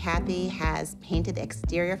seems that Kathy has painted the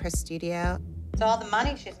exterior of her studio. It's all the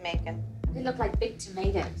money she's making. They look like big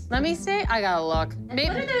tomatoes. Let me see. I gotta look. And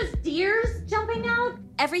what are those deers jumping out?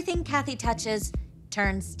 Everything Kathy touches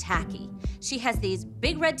turns tacky. She has these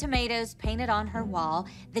big red tomatoes painted on her wall.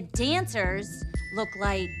 The dancers look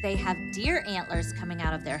like they have deer antlers coming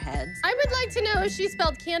out of their heads. I would like to know if she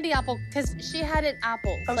spelled candy apple, because she had it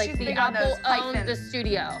apples. Oh, like she's the big on apple those owned hyphens. the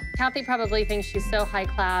studio. Kathy probably thinks she's so high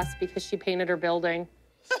class because she painted her building.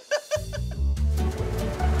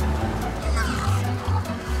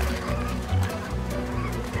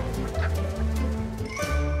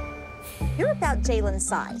 You're about Jalen's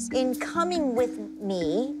size. In coming with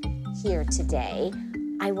me here today,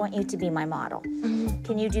 I want you to be my model.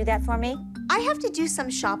 Can you do that for me? I have to do some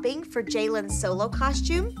shopping for Jalen's solo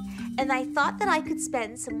costume, and I thought that I could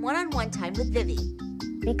spend some one-on-one time with Vivi.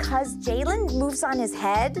 Because Jalen moves on his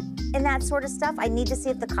head and that sort of stuff, I need to see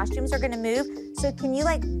if the costumes are gonna move. So can you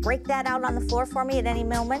like break that out on the floor for me at any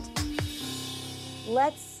moment?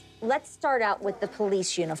 Let's start out with the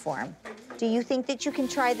police uniform. Do you think that you can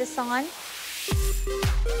try this on?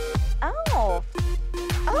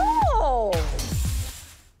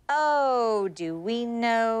 Oh, do we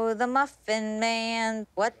know the Muffin Man?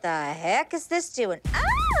 What the heck is this doing?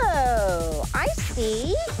 Oh, I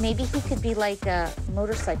see. Maybe he could be like a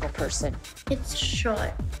motorcycle person. It's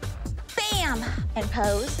short. Bam! And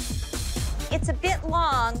pose. It's a bit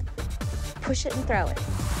long. Push it and throw it.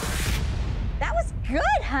 That was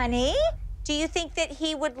good, honey. Do you think that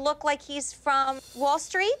he would look like he's from Wall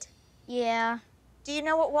Street? Yeah. Do you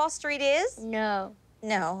know what Wall Street is? No.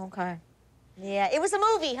 No, okay. Yeah, it was a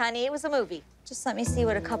movie, honey. It was a movie. Just let me see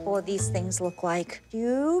what a couple of these things look like.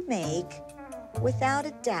 You make, without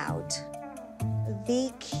a doubt,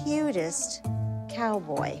 the cutest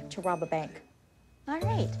cowboy to rob a bank. All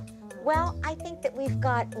right. Well, I think that we've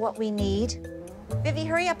got what we need. Vivi,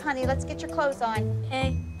 hurry up, honey. Let's get your clothes on.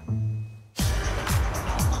 Hey.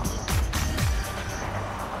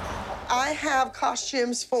 I have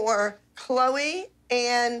costumes for Chloe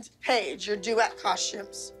and Paige, your duet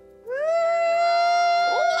costumes.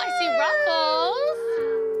 Oh, I see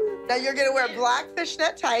ruffles. Now you're gonna wear black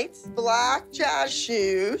fishnet tights, black jazz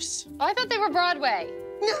shoes. Oh, I thought they were Broadway.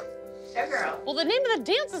 No. Yeah, girl. Well, the name of the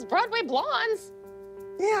dance is Broadway Blondes.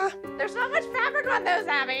 Yeah. There's not much fabric on those,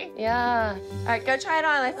 Abby. Yeah. All right, go try it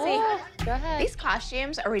on. Let's see. Oh, go ahead. These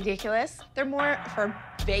costumes are ridiculous. They're more for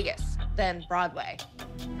Vegas than Broadway.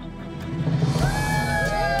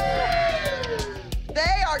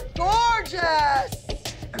 They are gorgeous.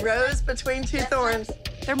 A rose between two thorns.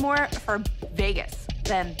 They're more for Vegas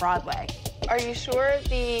than Broadway. Are you sure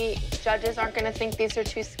the judges aren't going to think these are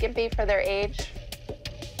too skimpy for their age?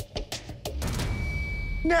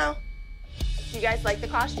 No. Do you guys like the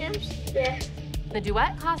costumes? Yeah. The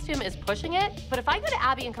duet costume is pushing it, but if I go to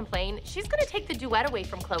Abby and complain, she's gonna take the duet away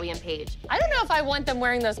from Chloe and Paige. I don't know if I want them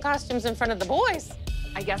wearing those costumes in front of the boys.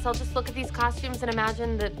 I guess I'll just look at these costumes and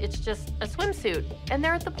imagine that it's just a swimsuit, and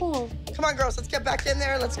they're at the pool. Come on, girls, let's get back in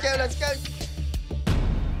there. Let's go, let's go.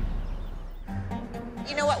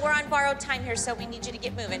 You know what? We're on borrowed time here, so we need you to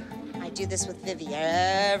get moving. I do this with Vivi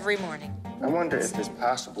every morning. I wonder if it's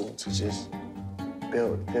possible to just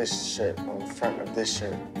build this shirt on front of this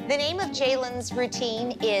shirt. The name of Jalen's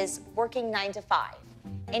routine is working 9 to 5,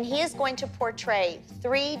 and he is going to portray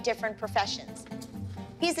 3 different professions.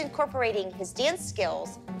 He's incorporating his dance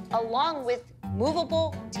skills along with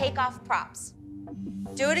movable takeoff props.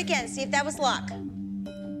 Do it again, see if that was luck.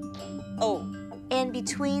 Oh. And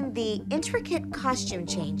between the intricate costume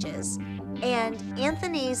changes and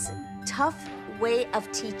Anthony's tough way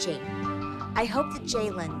of teaching, I hope that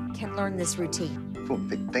Jalen can learn this routine.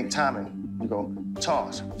 Boom, think timing. You go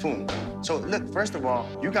toss, boom. So look, first of all,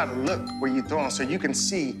 you gotta look where you're throwing so you can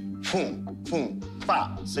see boom, boom,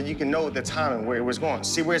 pop. So you can know the timing where it was going.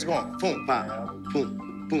 See where it's going. Boom, pop,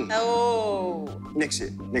 boom, boom. Oh. Nix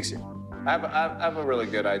it, nix it. I have a really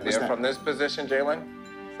good idea. From this position, Jalen,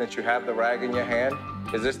 since you have the rag in your hand,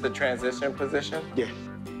 is this the transition position? Yeah.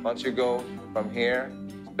 Once you go from here,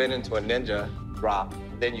 spin into a ninja, drop,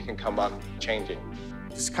 then you can come up changing.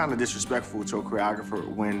 It's kind of disrespectful to a choreographer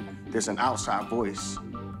when there's an outside voice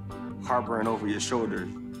harboring over your shoulder.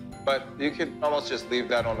 But you could almost just leave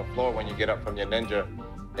that on the floor when you get up from your ninja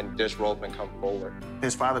and disrobe and come forward.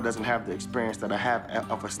 His father doesn't have the experience that I have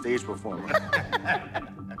of a stage performer.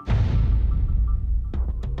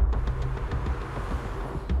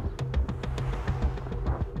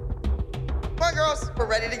 Come on, girls, we're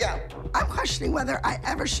ready to go. I'm questioning whether I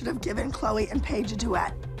ever should have given Chloe and Paige a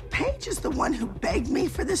duet. Paige is the one who begged me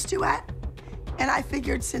for this duet, and I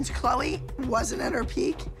figured since Chloe wasn't at her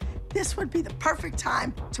peak, this would be the perfect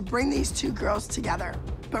time to bring these two girls together.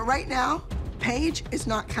 But right now, Paige is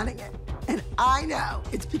not cutting it, and I know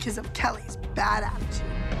it's because of Kelly's bad attitude.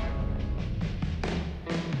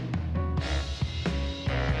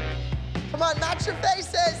 Come on, match your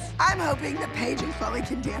faces. I'm hoping that Paige and Chloe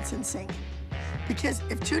can dance in sync, because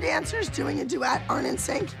if two dancers doing a duet aren't in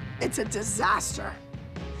sync, it's a disaster.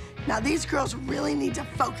 Now, these girls really need to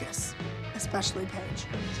focus, especially Paige.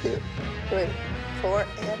 2, 3, 4,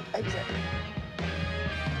 and exit.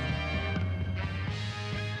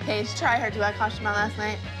 Paige tried her duet costume on last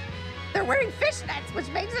night. They're wearing fishnets, which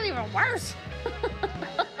makes it even worse.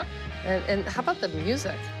 And how about the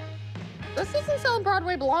music? This doesn't sound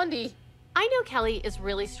Broadway Blondie. I know Kelly is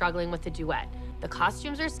really struggling with the duet. The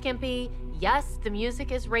costumes are skimpy. Yes, the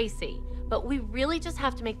music is racy. But we really just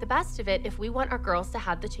have to make the best of it if we want our girls to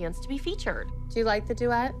have the chance to be featured. Do you like the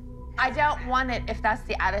duet? I don't want it if that's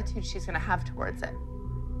the attitude she's gonna have towards it.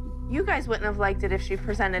 You guys wouldn't have liked it if she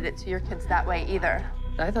presented it to your kids that way either.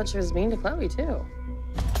 I thought she was mean to Chloe, too.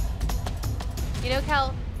 You know,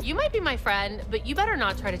 Kel, you might be my friend, but you better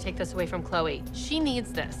not try to take this away from Chloe. She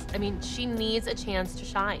needs this. I mean, she needs a chance to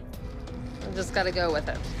shine. I just gotta go with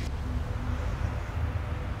it.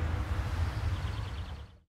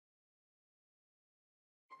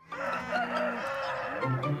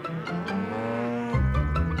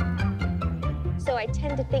 I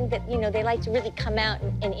tend to think that, you know, they like to really come out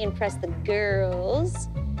and impress the girls.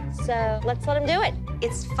 So let's let them do it.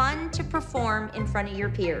 It's fun to perform in front of your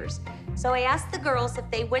peers. So I asked the girls if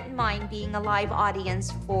they wouldn't mind being a live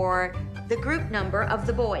audience for the group number of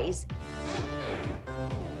the boys.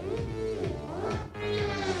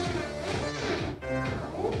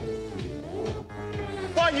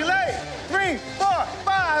 One, you lay. 3, 4,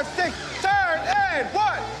 5, 6, turn, and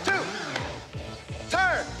 1, 2,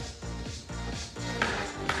 turn.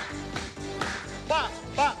 Pop,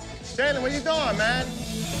 pop. Jalen, what you doing, man?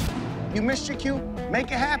 You missed your cue? Make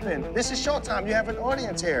it happen. This is showtime. You have an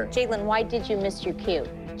audience here. Jalen, why did you miss your cue,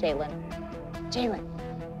 Jalen? Jalen.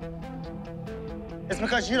 It's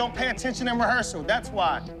because you don't pay attention in rehearsal. That's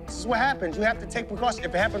why. This is what happens. You have to take precautions.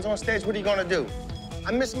 If it happens on stage, what are you gonna do?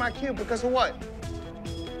 I missed my cue because of what?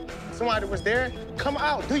 Somebody was there. Come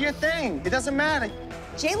out, do your thing. It doesn't matter.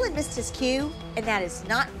 Jalen missed his cue, and that is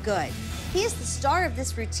not good. He is the star of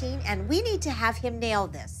this routine, and we need to have him nail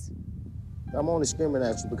this. I'm only screaming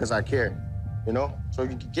at you because I care, you know? So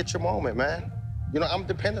you can get your moment, man. You know, I'm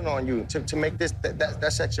dependent on you to make this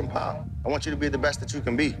that section pop. I want you to be the best that you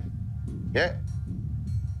can be. Yeah?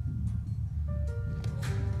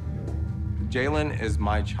 Jalen is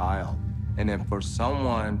my child, and if for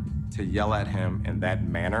someone to yell at him in that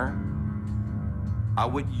manner, I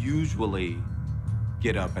would usually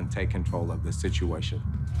get up and take control of the situation.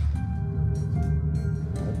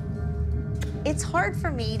 It's hard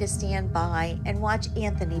for me to stand by and watch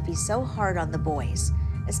Anthony be so hard on the boys,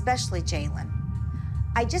 especially Jalen.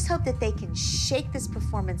 I just hope that they can shake this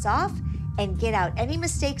performance off and get out any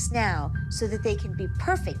mistakes now so that they can be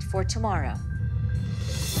perfect for tomorrow.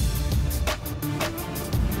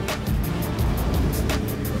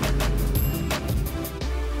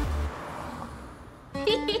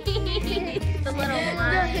 The little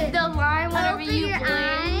line. The line, whatever you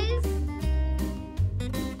eyes.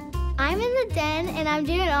 I'm in the den and I'm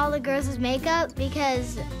doing all the girls' makeup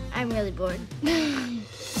because I'm really bored.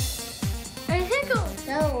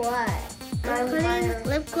 So what? I'm putting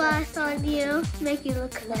lip gloss on you, make you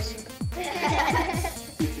look nice.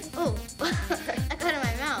 Oh, I put it in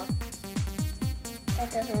my mouth.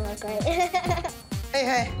 That doesn't look right. Hey,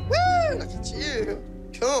 hey. Woo! Look at you.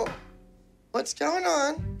 Cool. What's going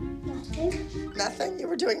on? Nothing. Nothing? You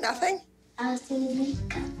were doing nothing? I was doing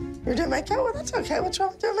makeup. You were doing makeup? Well, that's okay. What's wrong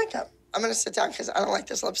with doing makeup? I'm gonna sit down because I don't like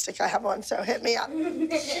this lipstick I have on, so hit me up.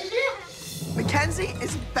 Mackenzie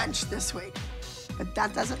is benched this week, but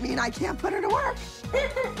that doesn't mean I can't put her to work.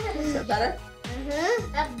 Is that better?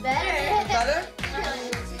 That's better.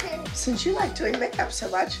 Better? Since you like doing makeup so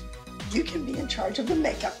much, you can be in charge of the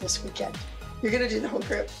makeup this weekend. You're gonna do the whole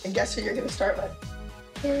group, and guess who you're gonna start with?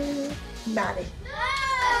 Maddie.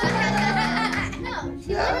 No,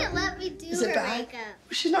 she wouldn't let me do her makeup.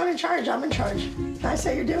 She's not in charge, I'm in charge. I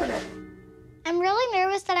say you're doing it. I'm really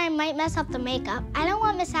nervous that I might mess up the makeup. I don't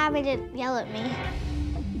want Miss Abby to yell at me.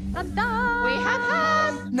 We have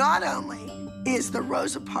her. Not only is the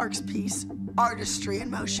Rosa Parks piece artistry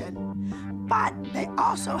in motion, but they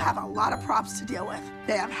also have a lot of props to deal with.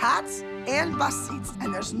 They have hats and bus seats,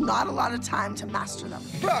 and there's not a lot of time to master them.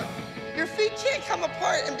 Brooke, your feet can't come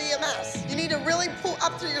apart and be a mess. You need to really pull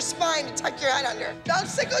up through your spine to tuck your head under. Don't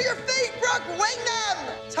sickle your feet, Brooke, wing them!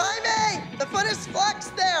 Timing! The foot is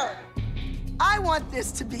flexed there. I want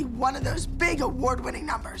this to be one of those big award-winning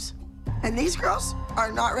numbers. And these girls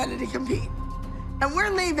are not ready to compete. And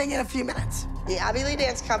we're leaving in a few minutes. The Abby Lee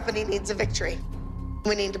Dance Company needs a victory.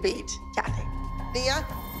 We need to beat Kathy. Nia,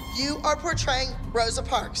 you are portraying Rosa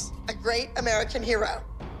Parks, a great American hero.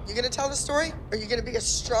 You gonna tell the story? Are you gonna be a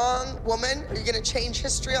strong woman? Are you gonna change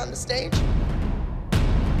history on the stage?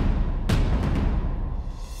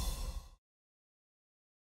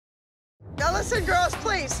 Now listen, girls,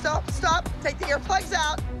 please, stop. Take the earplugs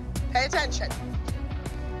out. Pay attention.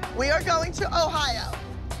 We are going to Ohio.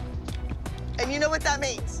 And you know what that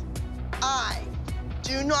means. I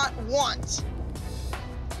do not want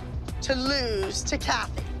to lose to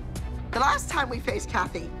Kathy. The last time we faced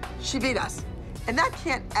Kathy, she beat us. And that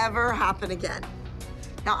can't ever happen again.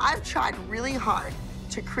 Now, I've tried really hard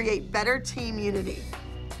to create better team unity.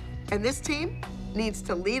 And this team needs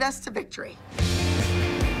to lead us to victory.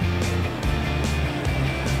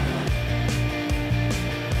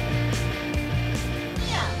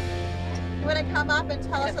 You want to come up and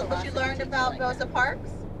tell us what you learned about Rosa Parks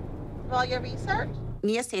of all your research?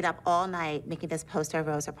 Nia stayed up all night making this poster of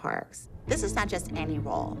Rosa Parks. This is not just any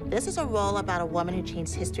role. This is a role about a woman who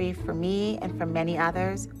changed history for me and for many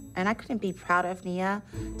others. And I couldn't be prouder of Nia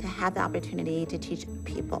to have the opportunity to teach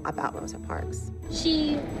people about Rosa Parks.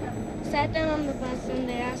 She sat down on the bus and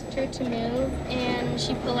they asked her to move, and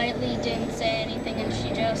she politely didn't say anything, and she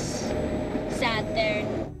just sat there.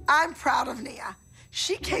 I'm proud of Nia.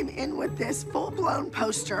 She came in with this full-blown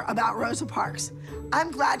poster about Rosa Parks.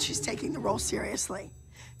 I'm glad she's taking the role seriously,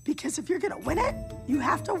 because if you're gonna win it, you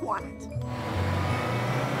have to want it.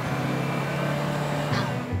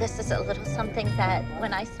 This is a little something that,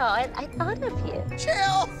 when I saw it, I thought of you.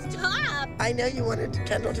 Chill. Stop. I know you wanted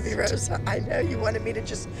Kendall to be Rosa. I know you wanted me to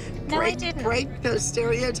just No, I didn't. break those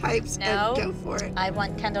stereotypes No. and go for it. I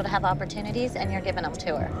want Kendall to have opportunities, and you're giving them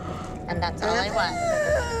to her. And that's all I want.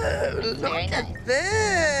 Very nice.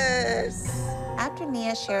 This. After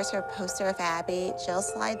Nia shares her poster of Abby, Jill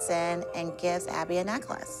slides in and gives Abby a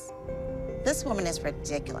necklace. This woman is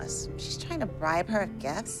ridiculous. She's trying to bribe her of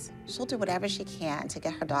gifts. She'll do whatever she can to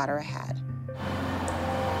get her daughter ahead.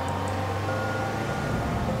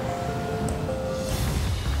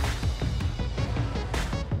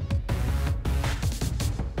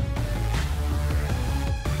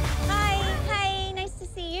 Hi, nice to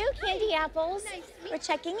see you. Candy Apples. Nice to meet We're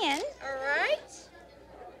checking in. All right.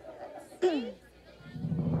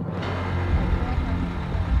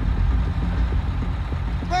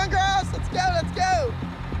 Come on, girls, let's go, let's go.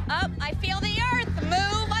 Up, I feel the earth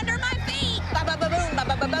move under my feet. Ba-ba-ba-boom,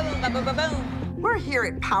 ba-ba-ba-boom, ba-ba-ba-boom. We're here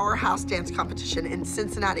at Powerhouse Dance Competition in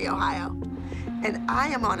Cincinnati, Ohio, and I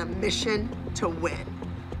am on a mission to win.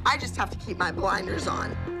 I just have to keep my blinders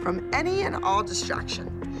on from any and all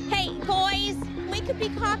distraction. Hey, boys, we could be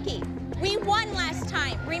cocky. We won last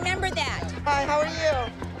time, remember that. Hi, how are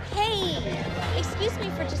you? Hey, excuse me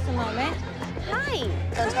for just a moment. Hi.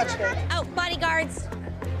 Don't touch me. Oh, bodyguards.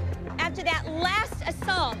 After that last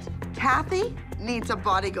assault. Kathy needs a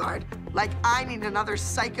bodyguard, like I need another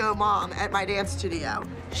psycho mom at my dance studio.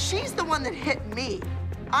 She's the one that hit me.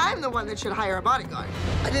 I'm the one that should hire a bodyguard.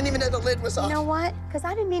 I didn't even know the lid was off. You know what? Because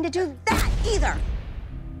I didn't mean to do that either.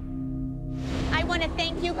 I want to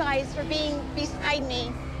thank you guys for being beside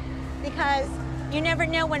me, because you never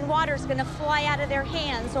know when water's going to fly out of their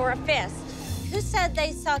hands or a fist. Who said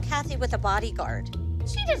they saw Kathy with a bodyguard?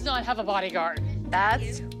 She does not have a bodyguard.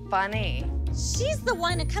 That's funny. She's the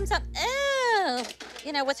one who comes up, oh,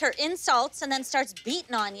 you know, with her insults and then starts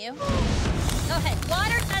beating on you. Go ahead,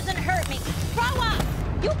 water doesn't hurt me. Grow up!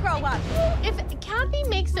 You grow up. If Kathy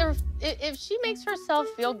makes her, if she makes herself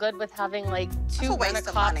feel good with having like two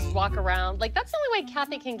rent-a-cops walk around, like that's the only way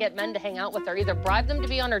Kathy can get men to hang out with her. Either bribe them to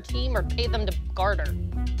be on her team or pay them to guard her.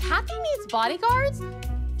 Kathy needs bodyguards?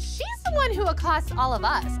 She's the one who accosts all of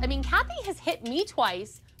us. I mean, Kathy has hit me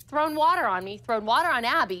twice, thrown water on me, thrown water on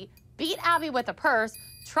Abby, beat Abby with a purse,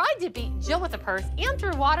 tried to beat Jill with a purse, and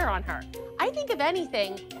threw water on her. I think if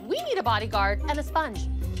anything, we need a bodyguard and a sponge.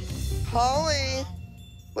 Holly,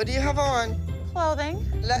 what do you have on? Clothing.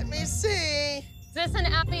 Let me see. Is this an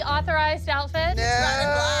Abby authorized outfit?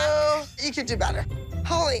 No, you could do better.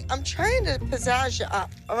 Holly, I'm trying to pizzazz you up,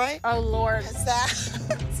 all right? Oh, Lord.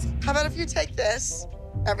 Pizzazz. How about if you take this,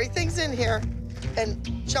 everything's in here,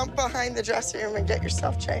 and jump behind the dressing room and get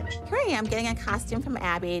yourself changed. Here I am getting a costume from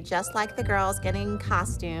Abby, just like the girls getting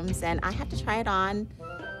costumes, and I have to try it on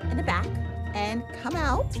in the back and come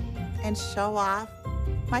out and show off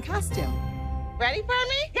my costume. Ready for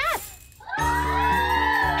me? Yes!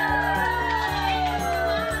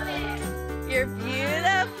 You're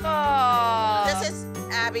beautiful. This is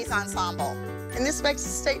Abby's ensemble. And this makes a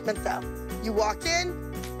statement, though. You walk in,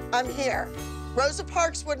 I'm here. Rosa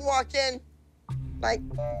Parks wouldn't walk in like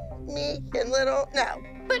meek and little, no.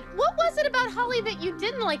 But what was it about Holly that you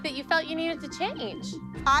didn't like that you felt you needed to change?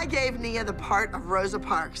 I gave Nia the part of Rosa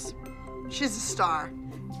Parks. She's a star.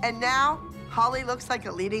 And now, Holly looks like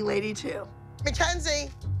a leading lady, too.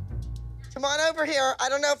 Mackenzie, come on over here. I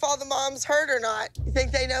don't know if all the moms heard or not. You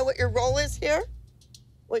think they know what your role is here?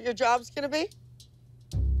 What your job's gonna be?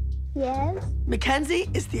 Yes.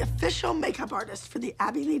 Mackenzie is the official makeup artist for the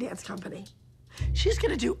Abby Lee Dance Company. She's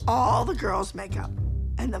gonna do all the girls' makeup,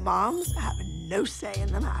 and the moms have no say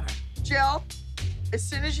in the matter. Jill, as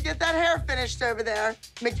soon as you get that hair finished over there,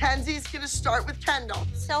 Mackenzie's gonna start with Kendall.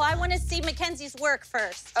 So I want to see Mackenzie's work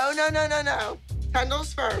first. Oh, no, no, no, no.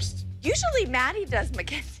 Kendall's first. Usually Maddie does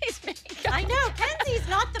Mackenzie's makeup. I know, Kenzie's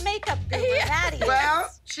not the makeup guru, Maddie is. Well,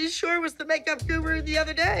 she sure was the makeup guru the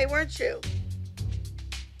other day, weren't you?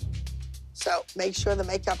 So make sure the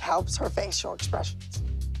makeup helps her facial expressions.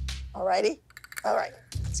 All righty? All right,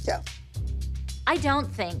 let's go. I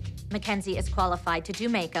don't think Mackenzie is qualified to do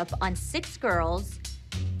makeup on 6 girls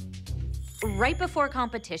right before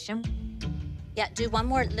competition. Yeah, do one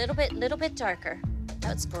more, little bit darker.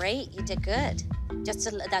 That's great, you did good. Just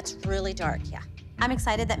that's really dark, yeah. I'm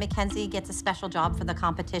excited that Mackenzie gets a special job for the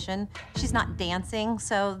competition. She's not dancing,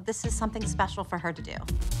 so this is something special for her to do.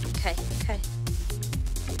 Okay.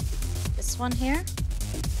 This one here?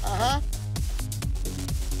 Uh-huh.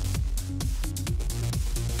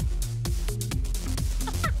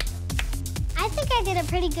 I think I did a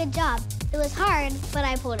pretty good job. It was hard, but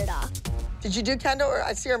I pulled it off. Did you do Kendall, or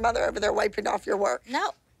I see your mother over there wiping off your work?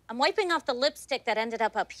 No, I'm wiping off the lipstick that ended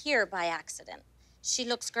up here by accident. She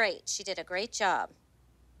looks great. She did a great job.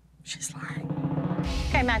 She's lying.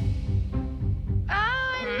 Okay, Matt. Oh,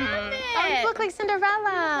 I love it. Oh, you look like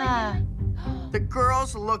Cinderella. The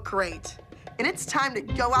girls look great, and it's time to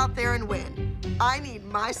go out there and win. I need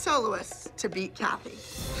my soloists to beat Kathy.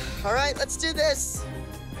 All right, let's do this.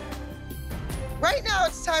 Right now,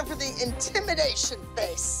 it's time for the intimidation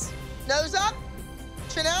face. Nose up,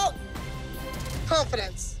 chin out,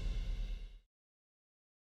 confidence.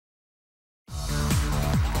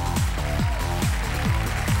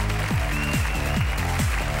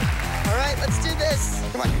 All right, let's do this.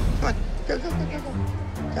 Come on.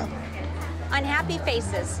 Go. Unhappy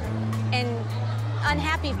faces. And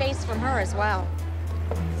unhappy face from her as well.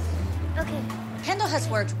 Okay. Kendall has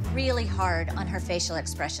worked really hard on her facial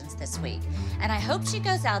expressions this week, and I hope she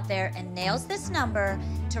goes out there and nails this number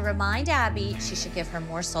to remind Abby she should give her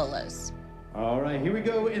more solos. All right, here we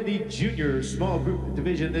go in the junior small group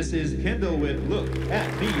division. This is Kendall with Look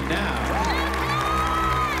at Me Now.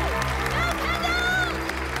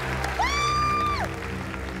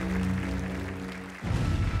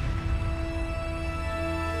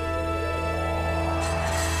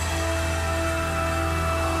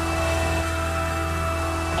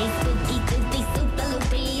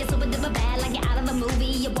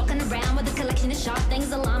 Sharp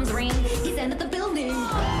things, alarms ring. He's in at the building.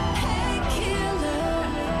 Hey, killer,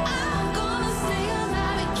 I'm gonna stay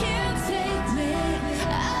alive. It can't take me.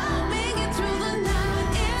 I'll make it through the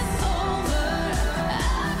night. It's over.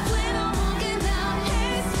 I plan on walking out.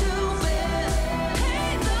 Hey, stupid.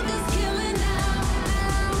 Hey, look who's killing now.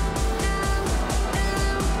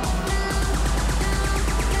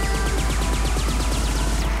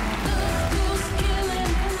 Look who's killing,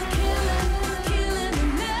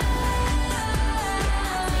 killing now.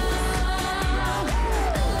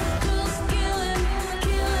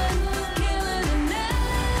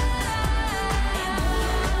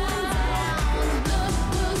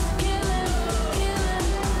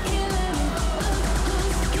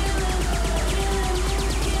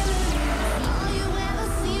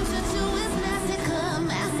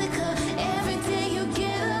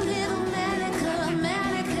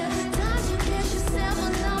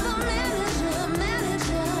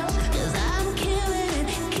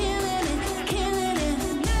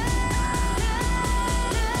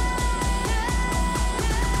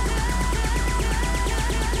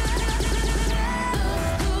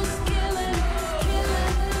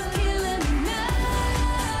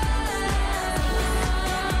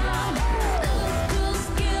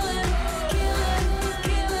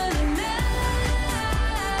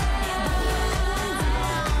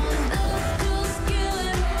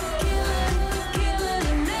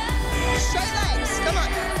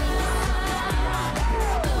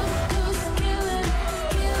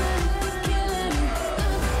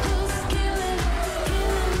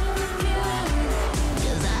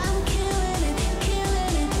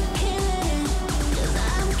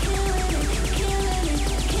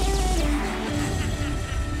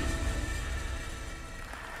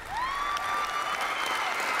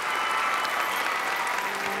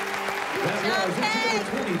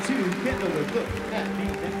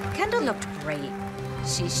 Kendall looked great.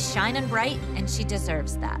 She's shining bright, and she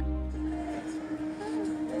deserves that.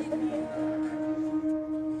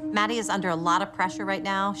 Maddie is under a lot of pressure right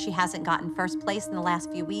now. She hasn't gotten first place in the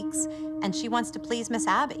last few weeks, and she wants to please Miss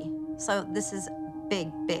Abby. So this is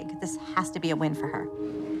big. This has to be a win for her.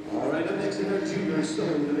 All right, up next in our junior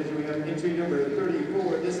solo division, we have entry number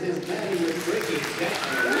 34. This is Maddie with Breaking Down.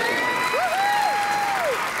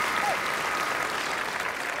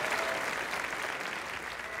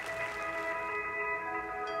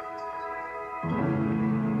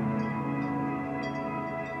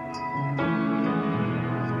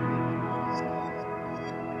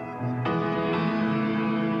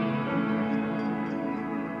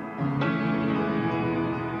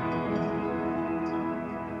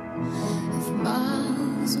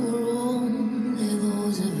 Miles were only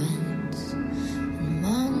those events, and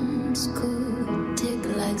months could tick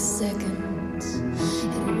like seconds.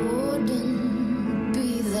 It wouldn't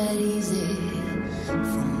be that easy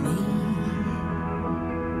for me.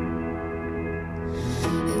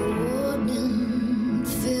 It wouldn't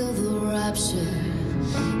feel the rapture.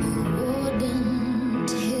 It wouldn't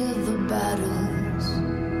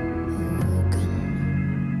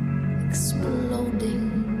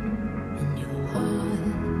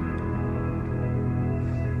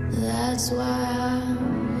That's why I'm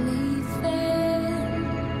leaving.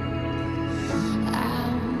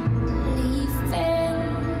 I'm leaving.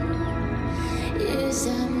 Yes,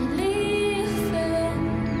 I'm leaving.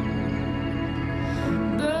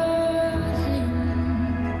 Berlin.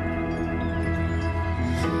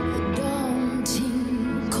 The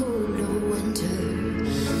daunting cold of winter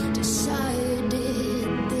decided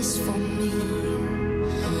this for me.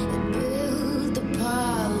 It built the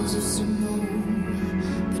piles of snow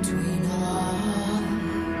between our hearts.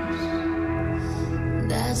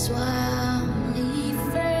 That's why I'm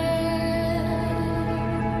leaving.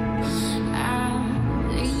 I'm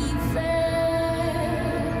leaving.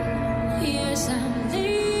 Yes, I'm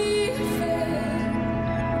leaving.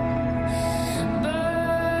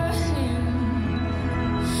 Berlin.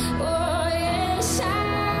 Oh, yes,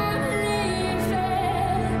 I'm leaving.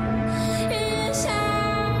 Yes,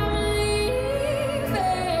 I'm leaving.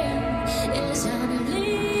 Yes, I'm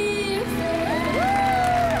leaving.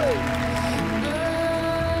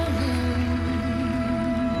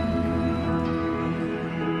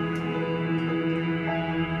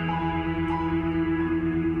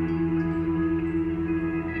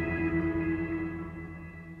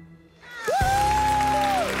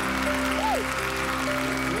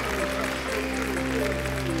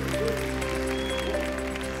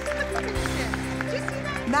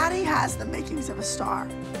 Maddie has the makings of a star.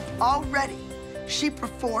 Already, she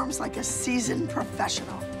performs like a seasoned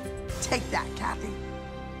professional. Take that, Kathy.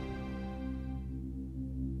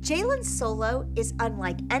 Jalen's solo is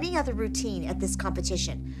unlike any other routine at this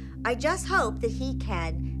competition. I just hope that he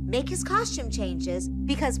can make his costume changes,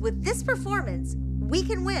 because with this performance, we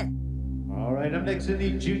can win. All right, up next in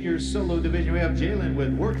the junior solo division, we have Jalen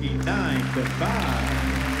with Working 9 to 5.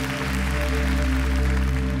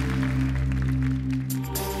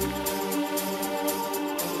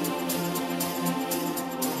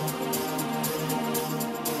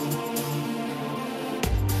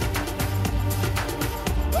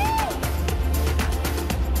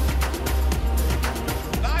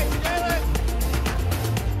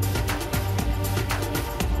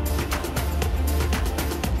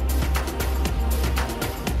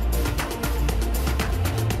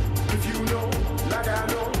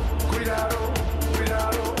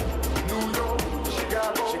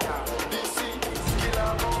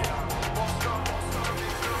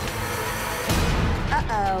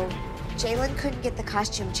 Uh-oh. Jalen couldn't get the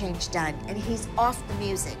costume change done, and he's off the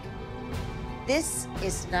music. This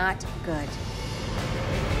is not good.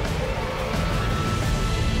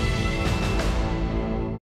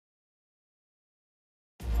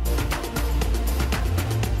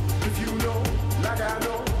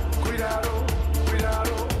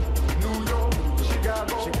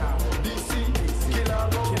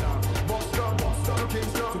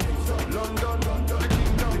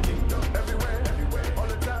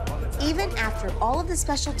 Even after all of the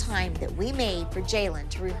special time that we made for Jalen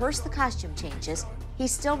to rehearse the costume changes, he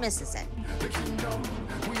still misses it.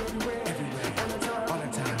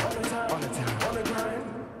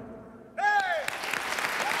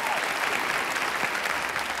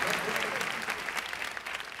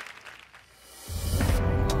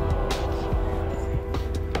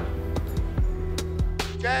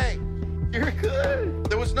 Jay, you're good.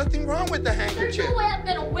 There was nothing wrong with the handkerchief. There's no way I'm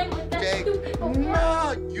gonna win with that Jay, stupid performance.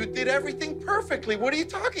 no, you did everything perfectly. What are you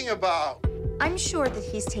talking about? I'm sure that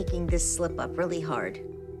he's taking this slip up really hard.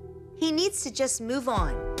 He needs to just move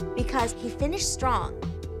on because he finished strong.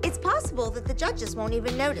 It's possible that the judges won't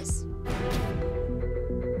even notice.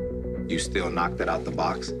 You still knocked it out the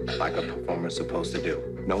box like a performer's supposed to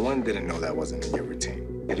do. No one didn't know that wasn't in your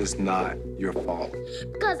routine. It is not your fault.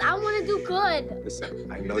 Because I want to do good.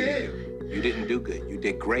 Listen, I know you do. You didn't do good. You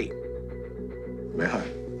did great.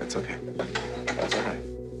 Man, that's okay. That's all right.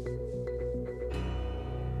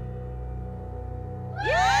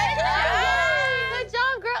 Good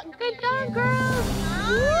job, girl. Good job, girls.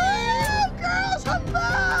 Woo, girls,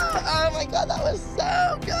 huzzah! Oh my God, that was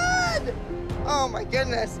so good. Oh my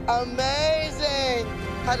goodness, amazing.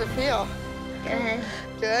 How'd it feel? Good.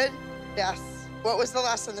 Good? Yes. What was the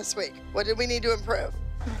lesson this week? What did we need to improve?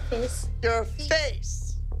 My face. Your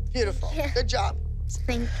face. Beautiful. Yeah. Good job.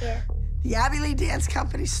 Thank you. The Abbey Lee Dance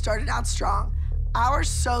Company started out strong. Our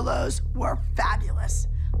solos were fabulous.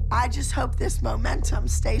 I just hope this momentum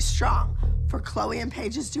stays strong for Chloe and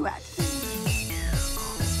Paige's duet.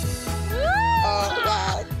 Oh,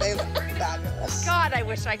 wow, they look fabulous. God, I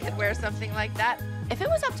wish I could wear something like that. If it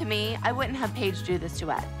was up to me, I wouldn't have Paige do this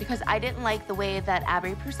duet because I didn't like the way that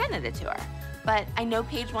Abby presented it to her. But I know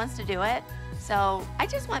Paige wants to do it, so I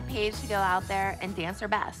just want Paige to go out there and dance her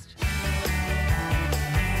best.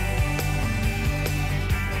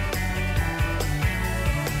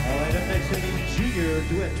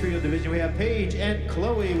 her duet trio division, we have Paige and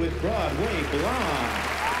Chloe with Broadway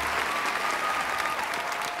Blonde.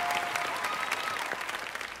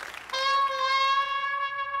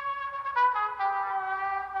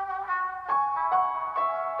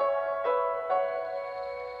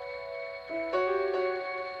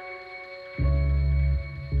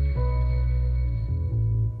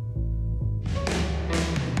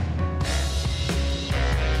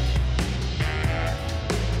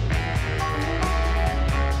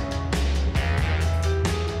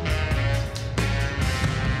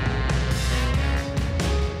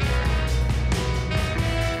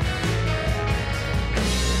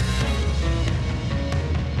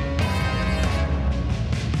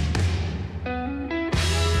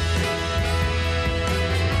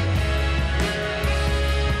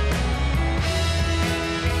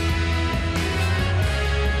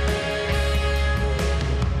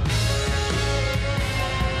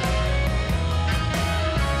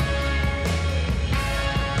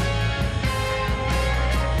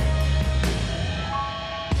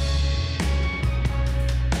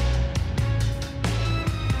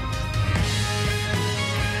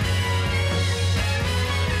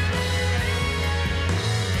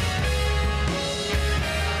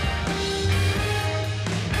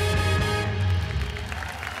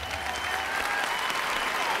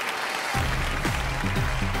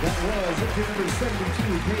 Number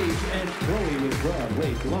 72, Paige and Chloe with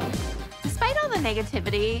Broadway Blonde. Despite all the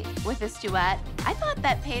negativity with this duet, I thought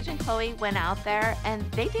that Paige and Chloe went out there and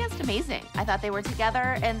they danced amazing. I thought they were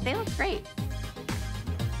together and they looked great.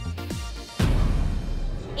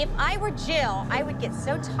 If I were Jill, I would get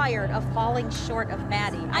so tired of falling short of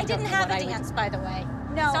Maddie. I didn't have a dance, by the way.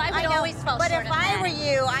 No, so I would always fall but short if of I were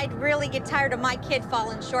Maddie. you, I'd really get tired of my kid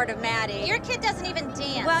falling short of Maddie. Your kid doesn't even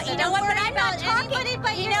dance. Well, so you know don't what? But worry I'm not about talking. anybody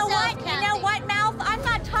but You yourself, know what? Kathy. You know what, Mouth? I'm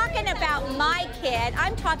not talking about my kid.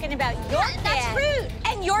 I'm talking about your kid. That's rude.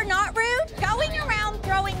 And you're not rude. Going around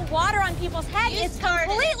throwing water on people's heads is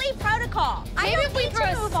completely protocol. Maybe I if don't we need throw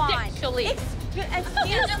to a move on. stick, she'll leave.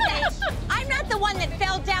 Excuse me. I'm not the one that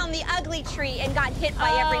fell down the ugly tree and got hit by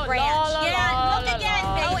every branch. Look again,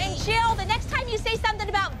 baby. Oh, and Jill, the next time you say something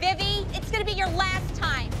about Vivi, it's gonna be your last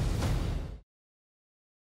time.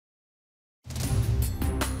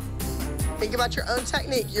 Think about your own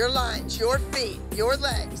technique, your lines, your feet, your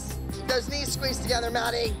legs. Keep those knees squeezed together,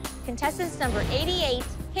 Maddie. Contestants number 88,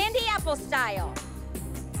 candy apple style.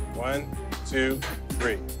 1, 2,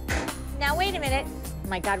 3. Now, wait a minute. Oh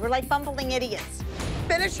my God, we're like bumbling idiots.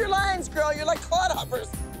 Finish your lines, girl. You're like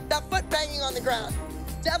clodhoppers. That foot banging on the ground.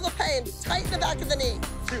 Develope, tighten the back of the knee.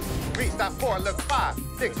 2, 3, stop 4, look 5,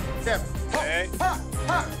 6, 7. Hey. Ha,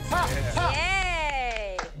 ha, ha, ha.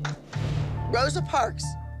 Yay! Rosa Parks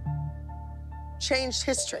changed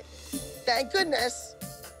history. Thank goodness,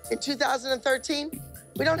 in 2013,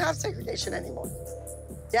 we don't have segregation anymore.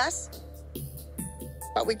 Yes?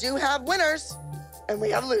 But we do have winners, and we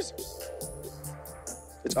have losers.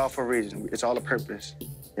 It's all for a reason. It's all a purpose,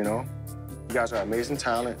 you know? You guys are amazing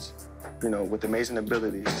talents, you know, with amazing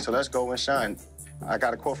abilities. So let's go and shine. I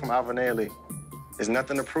got a quote from Alvin Ailey. There's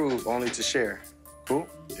nothing to prove, only to share. Cool?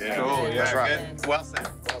 Yeah. Cool, yeah, That's right. good. Well said.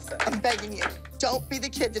 Well said. I'm begging you, don't be the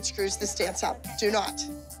kid that screws this dance up. Do not.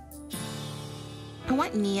 I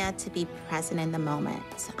want Nia to be present in the moment,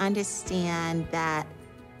 to understand that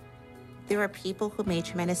there are people who made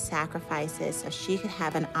tremendous sacrifices so she could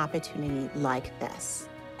have an opportunity like this.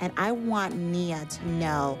 And I want Nia to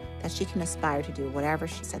know that she can aspire to do whatever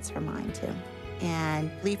she sets her mind to and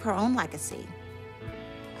leave her own legacy.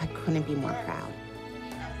 I couldn't be more proud.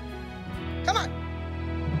 Come on.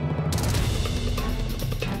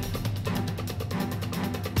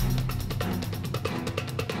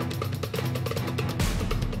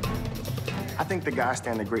 I think the guys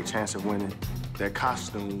stand a great chance of winning. Their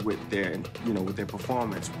costume with their, you know, with their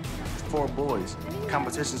performance. 4 boys.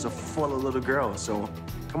 Competitions are full of little girls, so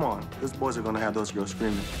come on. Those boys are gonna have those girls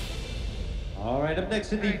screaming. All right, up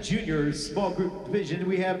next in the junior small group division,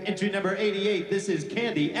 we have entry number 88. This is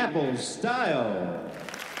Candy Apple Style.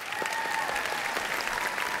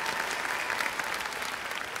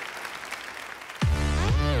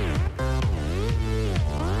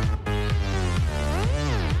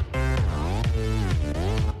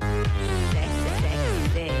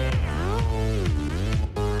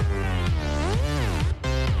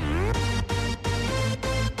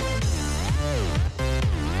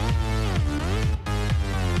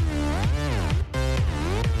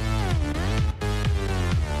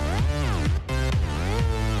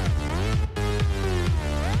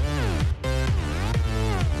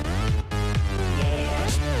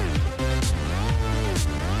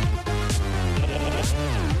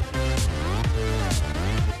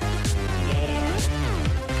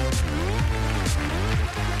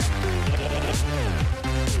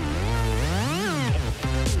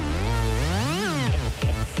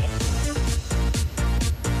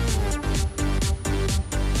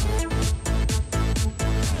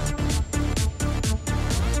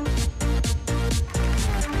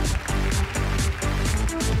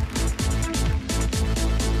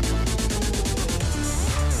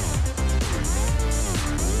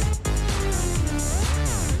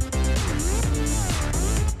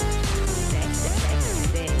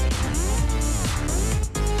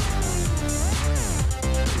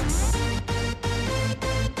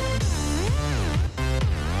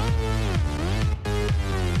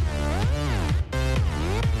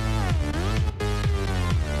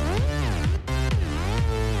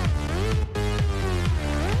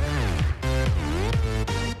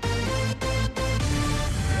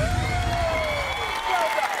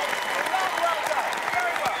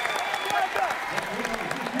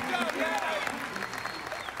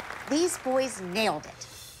 just nailed it.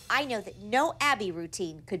 I know that no Abby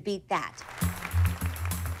routine could beat that.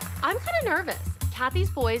 I'm kind of nervous. Kathy's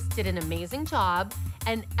boys did an amazing job,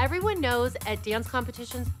 and everyone knows at dance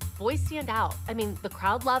competitions, boys stand out. I mean, the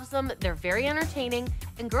crowd loves them, they're very entertaining,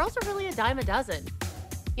 and girls are really a dime a dozen.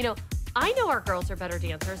 You know, I know our girls are better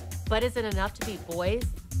dancers, but is it enough to beat boys?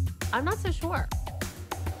 I'm not so sure.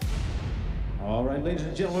 All right, ladies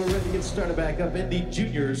and gentlemen, we're ready to get started back up in the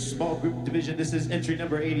junior small group division. This is entry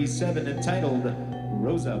number 87, entitled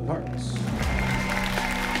Rosa Parks.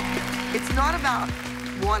 It's not about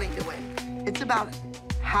wanting to win. It's about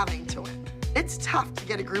having to win. It's tough to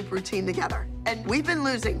get a group routine together. And we've been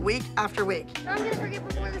losing week after week. I'm gonna forget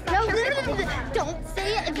before this. No, literally, don't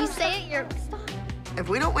say it. If you say it, you're stop. If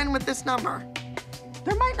we don't win with this number,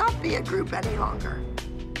 there might not be a group any longer.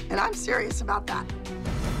 And I'm serious about that.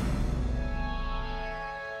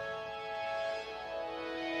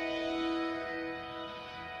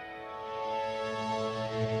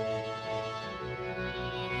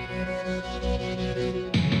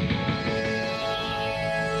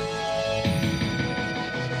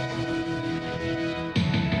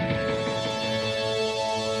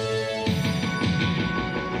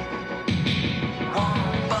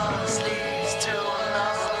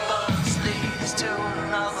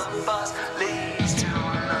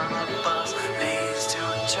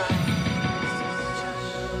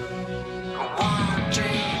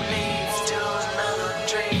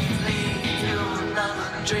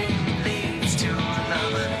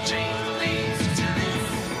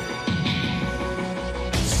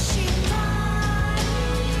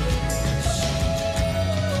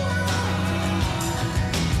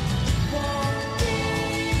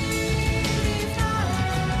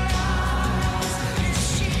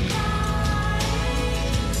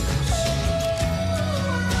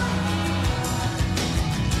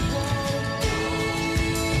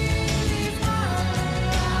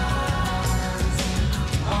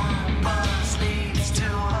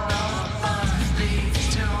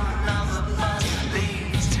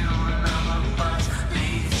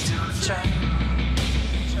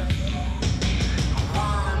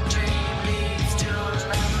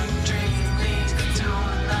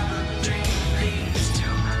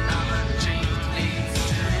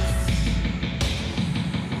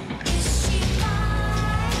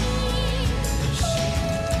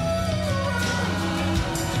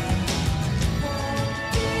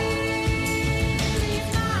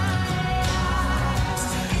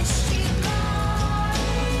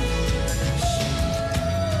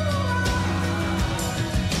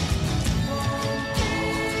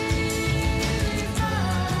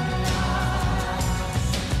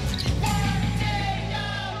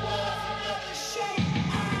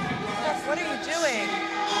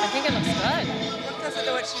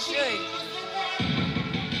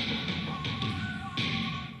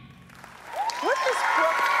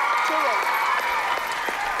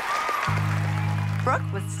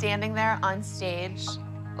 Standing there on stage,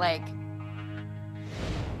 like...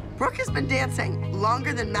 Brooke has been dancing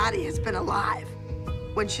longer than Maddie has been alive.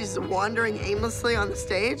 When she's wandering aimlessly on the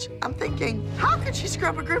stage, I'm thinking, how could she screw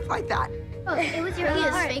up a group like that? Oh, it was your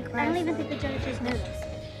fake. I don't even think the judges noticed.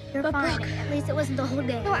 You're fine. Brooke, at least it wasn't the whole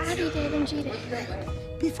day. No, Abby did and cheated.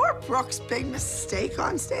 Before Brooke's big mistake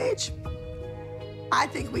on stage, I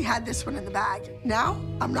think we had this one in the bag. Now,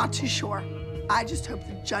 I'm not too sure. I just hope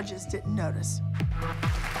the judges didn't notice.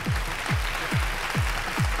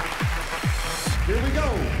 Here we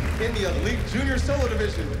go, in the Elite Junior Solo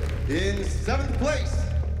Division. In 7th place,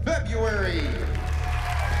 February.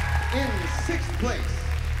 In 6th place,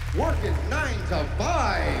 working 9 to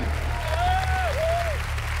 5.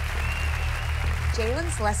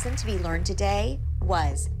 Jalen's lesson to be learned today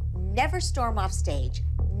was never storm off stage.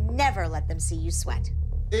 Never let them see you sweat.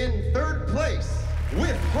 In 3rd place,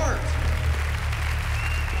 with heart.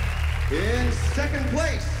 In 2nd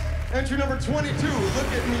place, entry number 22,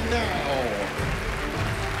 Look at Me Now.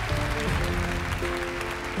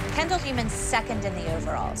 Kendall Human's second in the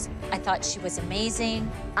overalls. I thought she was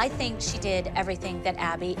amazing. I think she did everything that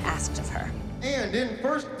Abby asked of her. And in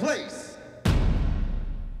 1st place,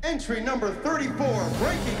 entry number 34,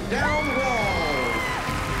 Breaking Down Walls.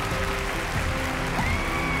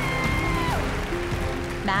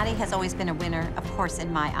 Maddie has always been a winner, of course,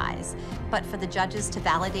 in my eyes. But for the judges to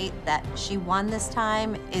validate that she won this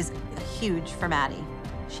time is huge for Maddie.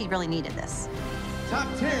 She really needed this. Top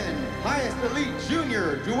 10, highest elite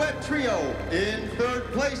junior duet trio. In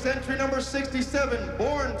 3rd place, entry number 67,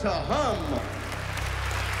 Born to Hum.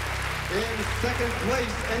 In 2nd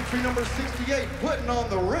place, entry number 68, Putting on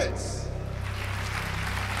the Ritz.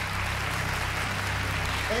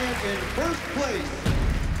 And in 1st place,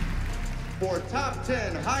 For top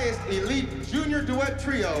 10 highest elite junior duet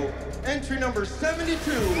trio, entry number 72,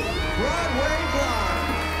 Broadway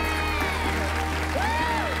Blonde.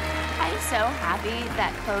 I'm so happy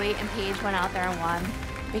that Chloe and Paige went out there and won,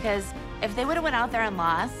 because if they would have went out there and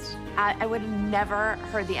lost, I would have never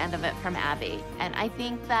heard the end of it from Abby. And I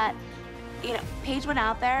think that, you know, Paige went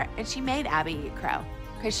out there and she made Abby eat crow,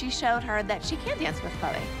 because she showed her that she can dance with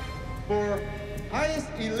Chloe. For highest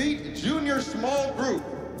elite junior small group,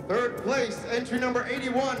 third place, entry number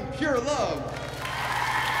 81, Pure Love.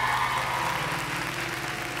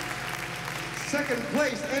 Second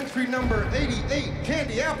place, entry number 88,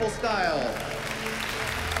 Candy Apple Style.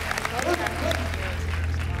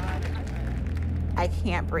 I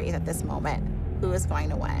can't breathe at this moment. Who is going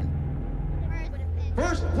to win?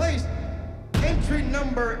 First place, entry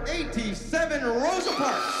number 87, Rosa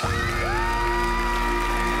Parks.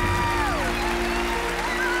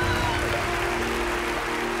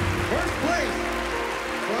 First place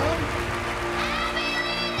from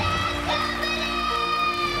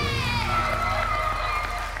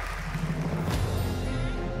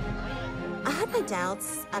I had my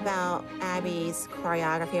doubts about Abby's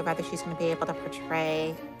choreography, whether she's going to be able to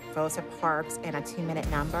portray Rosa Parks in a 2-minute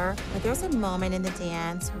number. But there's a moment in the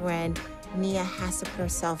dance when Nia has to put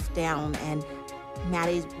herself down and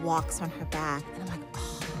Maddie walks on her back. And I'm like,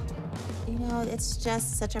 oh, you know, it's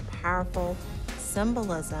just such a powerful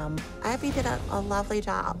symbolism. Abby did a lovely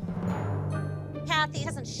job. Kathy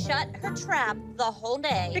hasn't shut her trap the whole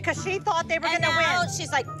day. Because she thought they were going to win.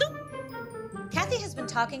 She's like, doop. Kathy has been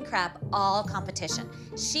talking crap all competition.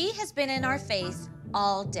 She has been in our face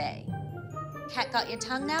all day. Kat got your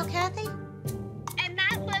tongue now, Kathy? And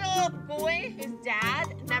that little boy, his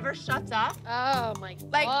dad, never shuts up. Oh my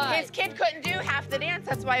God. Like, his kid couldn't do half the dance,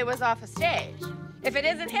 that's why he was off a stage. If it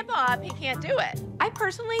isn't hip hop, he can't do it. I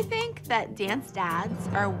personally think that dance dads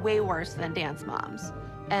are way worse than dance moms.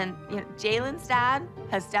 And you know, Jalen's dad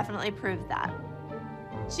has definitely proved that.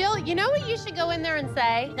 Jill, you know what you should go in there and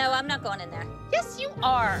say? No, I'm not going in there. Yes, you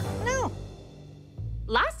are. No.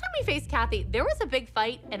 Last time we faced Kathy, there was a big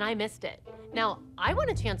fight and I missed it. Now, I want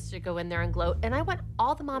a chance to go in there and gloat, and I want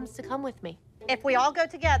all the moms to come with me. If we all go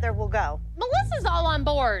together, we'll go. Melissa's all on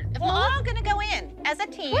board. We're all gonna go in as a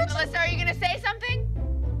team. Melissa, are you gonna say something?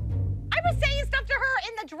 I was saying stuff to her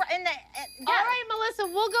in the. All right, Melissa,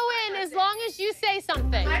 we'll go in as long as you say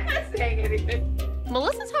something. I'm not saying anything.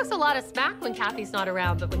 Melissa talks a lot of smack when Kathy's not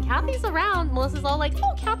around, but when Kathy's around, Melissa's all like,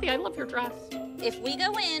 oh, Kathy, I love your dress. If we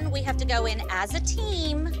go in, we have to go in as a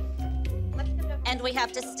team. And we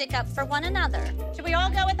have to stick up for one another. Should we all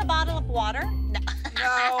go with a bottle of water? No.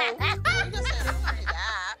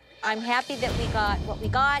 I'm happy that we got what we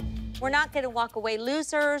got. We're not gonna walk away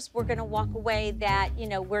losers. We're gonna walk away that, you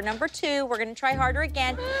know, we're number 2. We're gonna try harder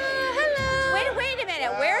again. Hello. Wait a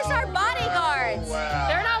minute. Where's our bodyguards? Wow.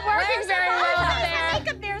 They're not working very well up there.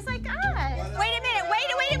 Makeup bears like us. Wait a minute.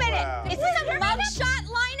 Wow. Is this a mugshot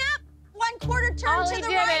lineup? 1/4 turn Ollie to the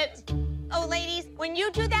did right. it. Oh, ladies, when you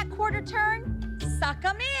do that quarter turn, suck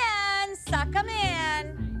 'em in, suck 'em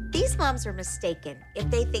in. These moms are mistaken if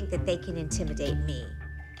they think that they can intimidate me.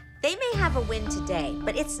 They may have a win today,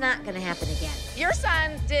 but it's not gonna happen again. Your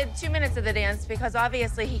son did 2 minutes of the dance because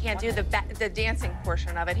obviously he can't do the dancing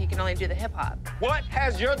portion of it. He can only do the hip hop. What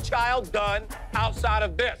has your child done outside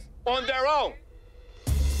of this on their own?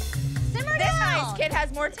 Simmer This down. nice kid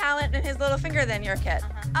has more talent in his little finger than your kid.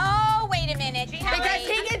 Oh, wait a minute. Because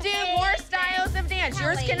he can do more styles of dance.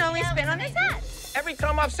 Yours can only spin on his head. Every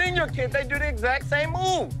time I've seen your kid, they do the exact same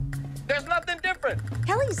move. There's nothing different.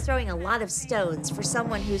 Kelly's throwing a lot of stones for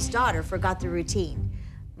someone whose daughter forgot the routine.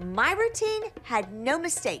 My routine had no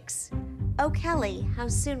mistakes. Oh, Kelly, how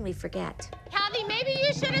soon we forget. Kathy, maybe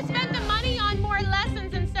you should have spent the money on more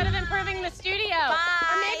lessons instead of improving the studio. Bye.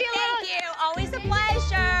 Or maybe a little... Thank you. Always a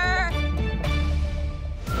pleasure.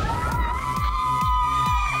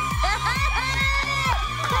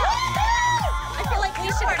 I feel like we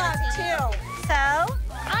should come too. So?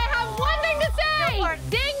 I have one thing to say.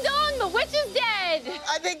 Ding dong, the witch is dead.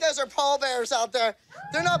 I think those are pallbearers out there.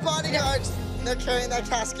 They're not bodyguards. They're carrying that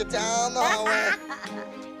casket down the hallway.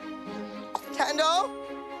 Kendall,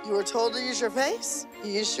 you were told to use your face.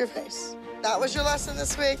 You used your face. That was your lesson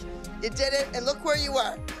this week. You did it, and look where you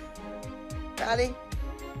were. Maddie,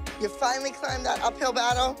 you finally climbed that uphill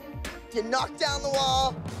battle. You knocked down the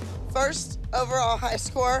wall. First overall high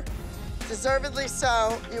score. Deservedly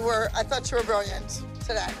so. I thought you were brilliant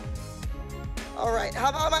today. All right, how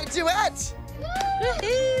about my duet? I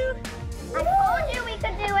told you we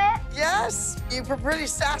could do it. Yes, you were pretty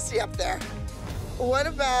sassy up there. What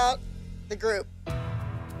about the group?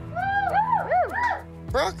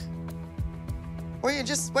 Brooke, Were you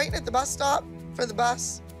just waiting at the bus stop for the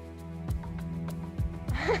bus?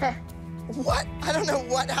 What? I don't know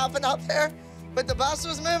what happened out there, but the bus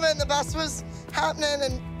was moving, the bus was happening,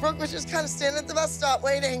 and Brooke was just kind of standing at the bus stop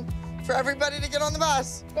waiting for everybody to get on the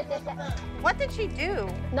bus. What did she do?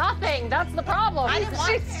 Nothing. That's the problem. I didn't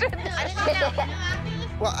want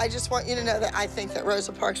to. Well, I just want you to know that I think that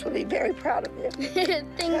Rosa Parks will be very proud of you.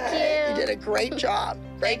 Thank you. You did a great job.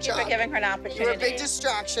 Great job. Thank you for giving her an opportunity. You were a big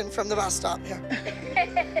distraction from the bus stop here.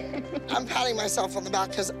 I'm patting myself on the back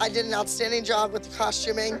because I did an outstanding job with the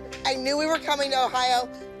costuming. I knew we were coming to Ohio.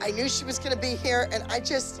 I knew she was going to be here, and I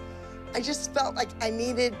just felt like I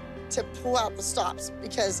needed to pull out the stops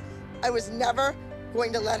because I was never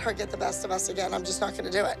going to let her get the best of us again. I'm just not going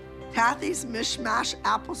to do it. Kathy's mishmash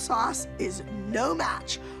applesauce is no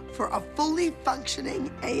match for a fully functioning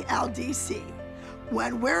ALDC.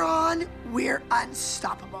 When we're on, we're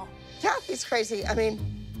unstoppable. Kathy's crazy. I mean,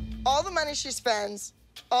 all the money she spends,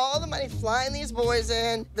 all the money flying these boys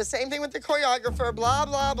in, the same thing with the choreographer, blah,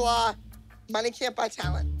 blah, blah. Money can't buy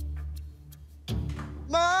talent.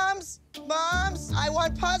 Moms, I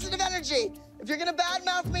want positive energy. If you're gonna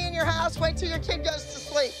badmouth me in your house, wait till your kid goes to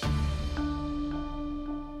sleep.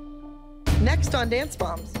 Next on Dance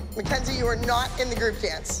Moms, Mackenzie, you are not in the group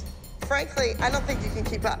dance. Frankly, I don't think you can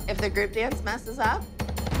keep up. If the group dance messes up,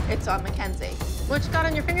 it's on Mackenzie. What you got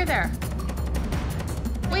on your finger there?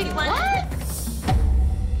 Wait, what?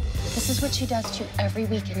 This is what she does to you every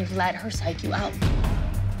week, and you let her psych you out.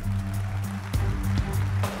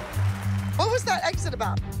 What was that exit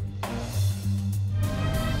about?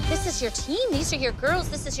 This is your team. These are your girls.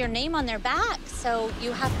 This is your name on their back. So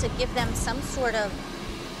you have to give them some sort of...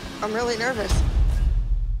 I'm really nervous.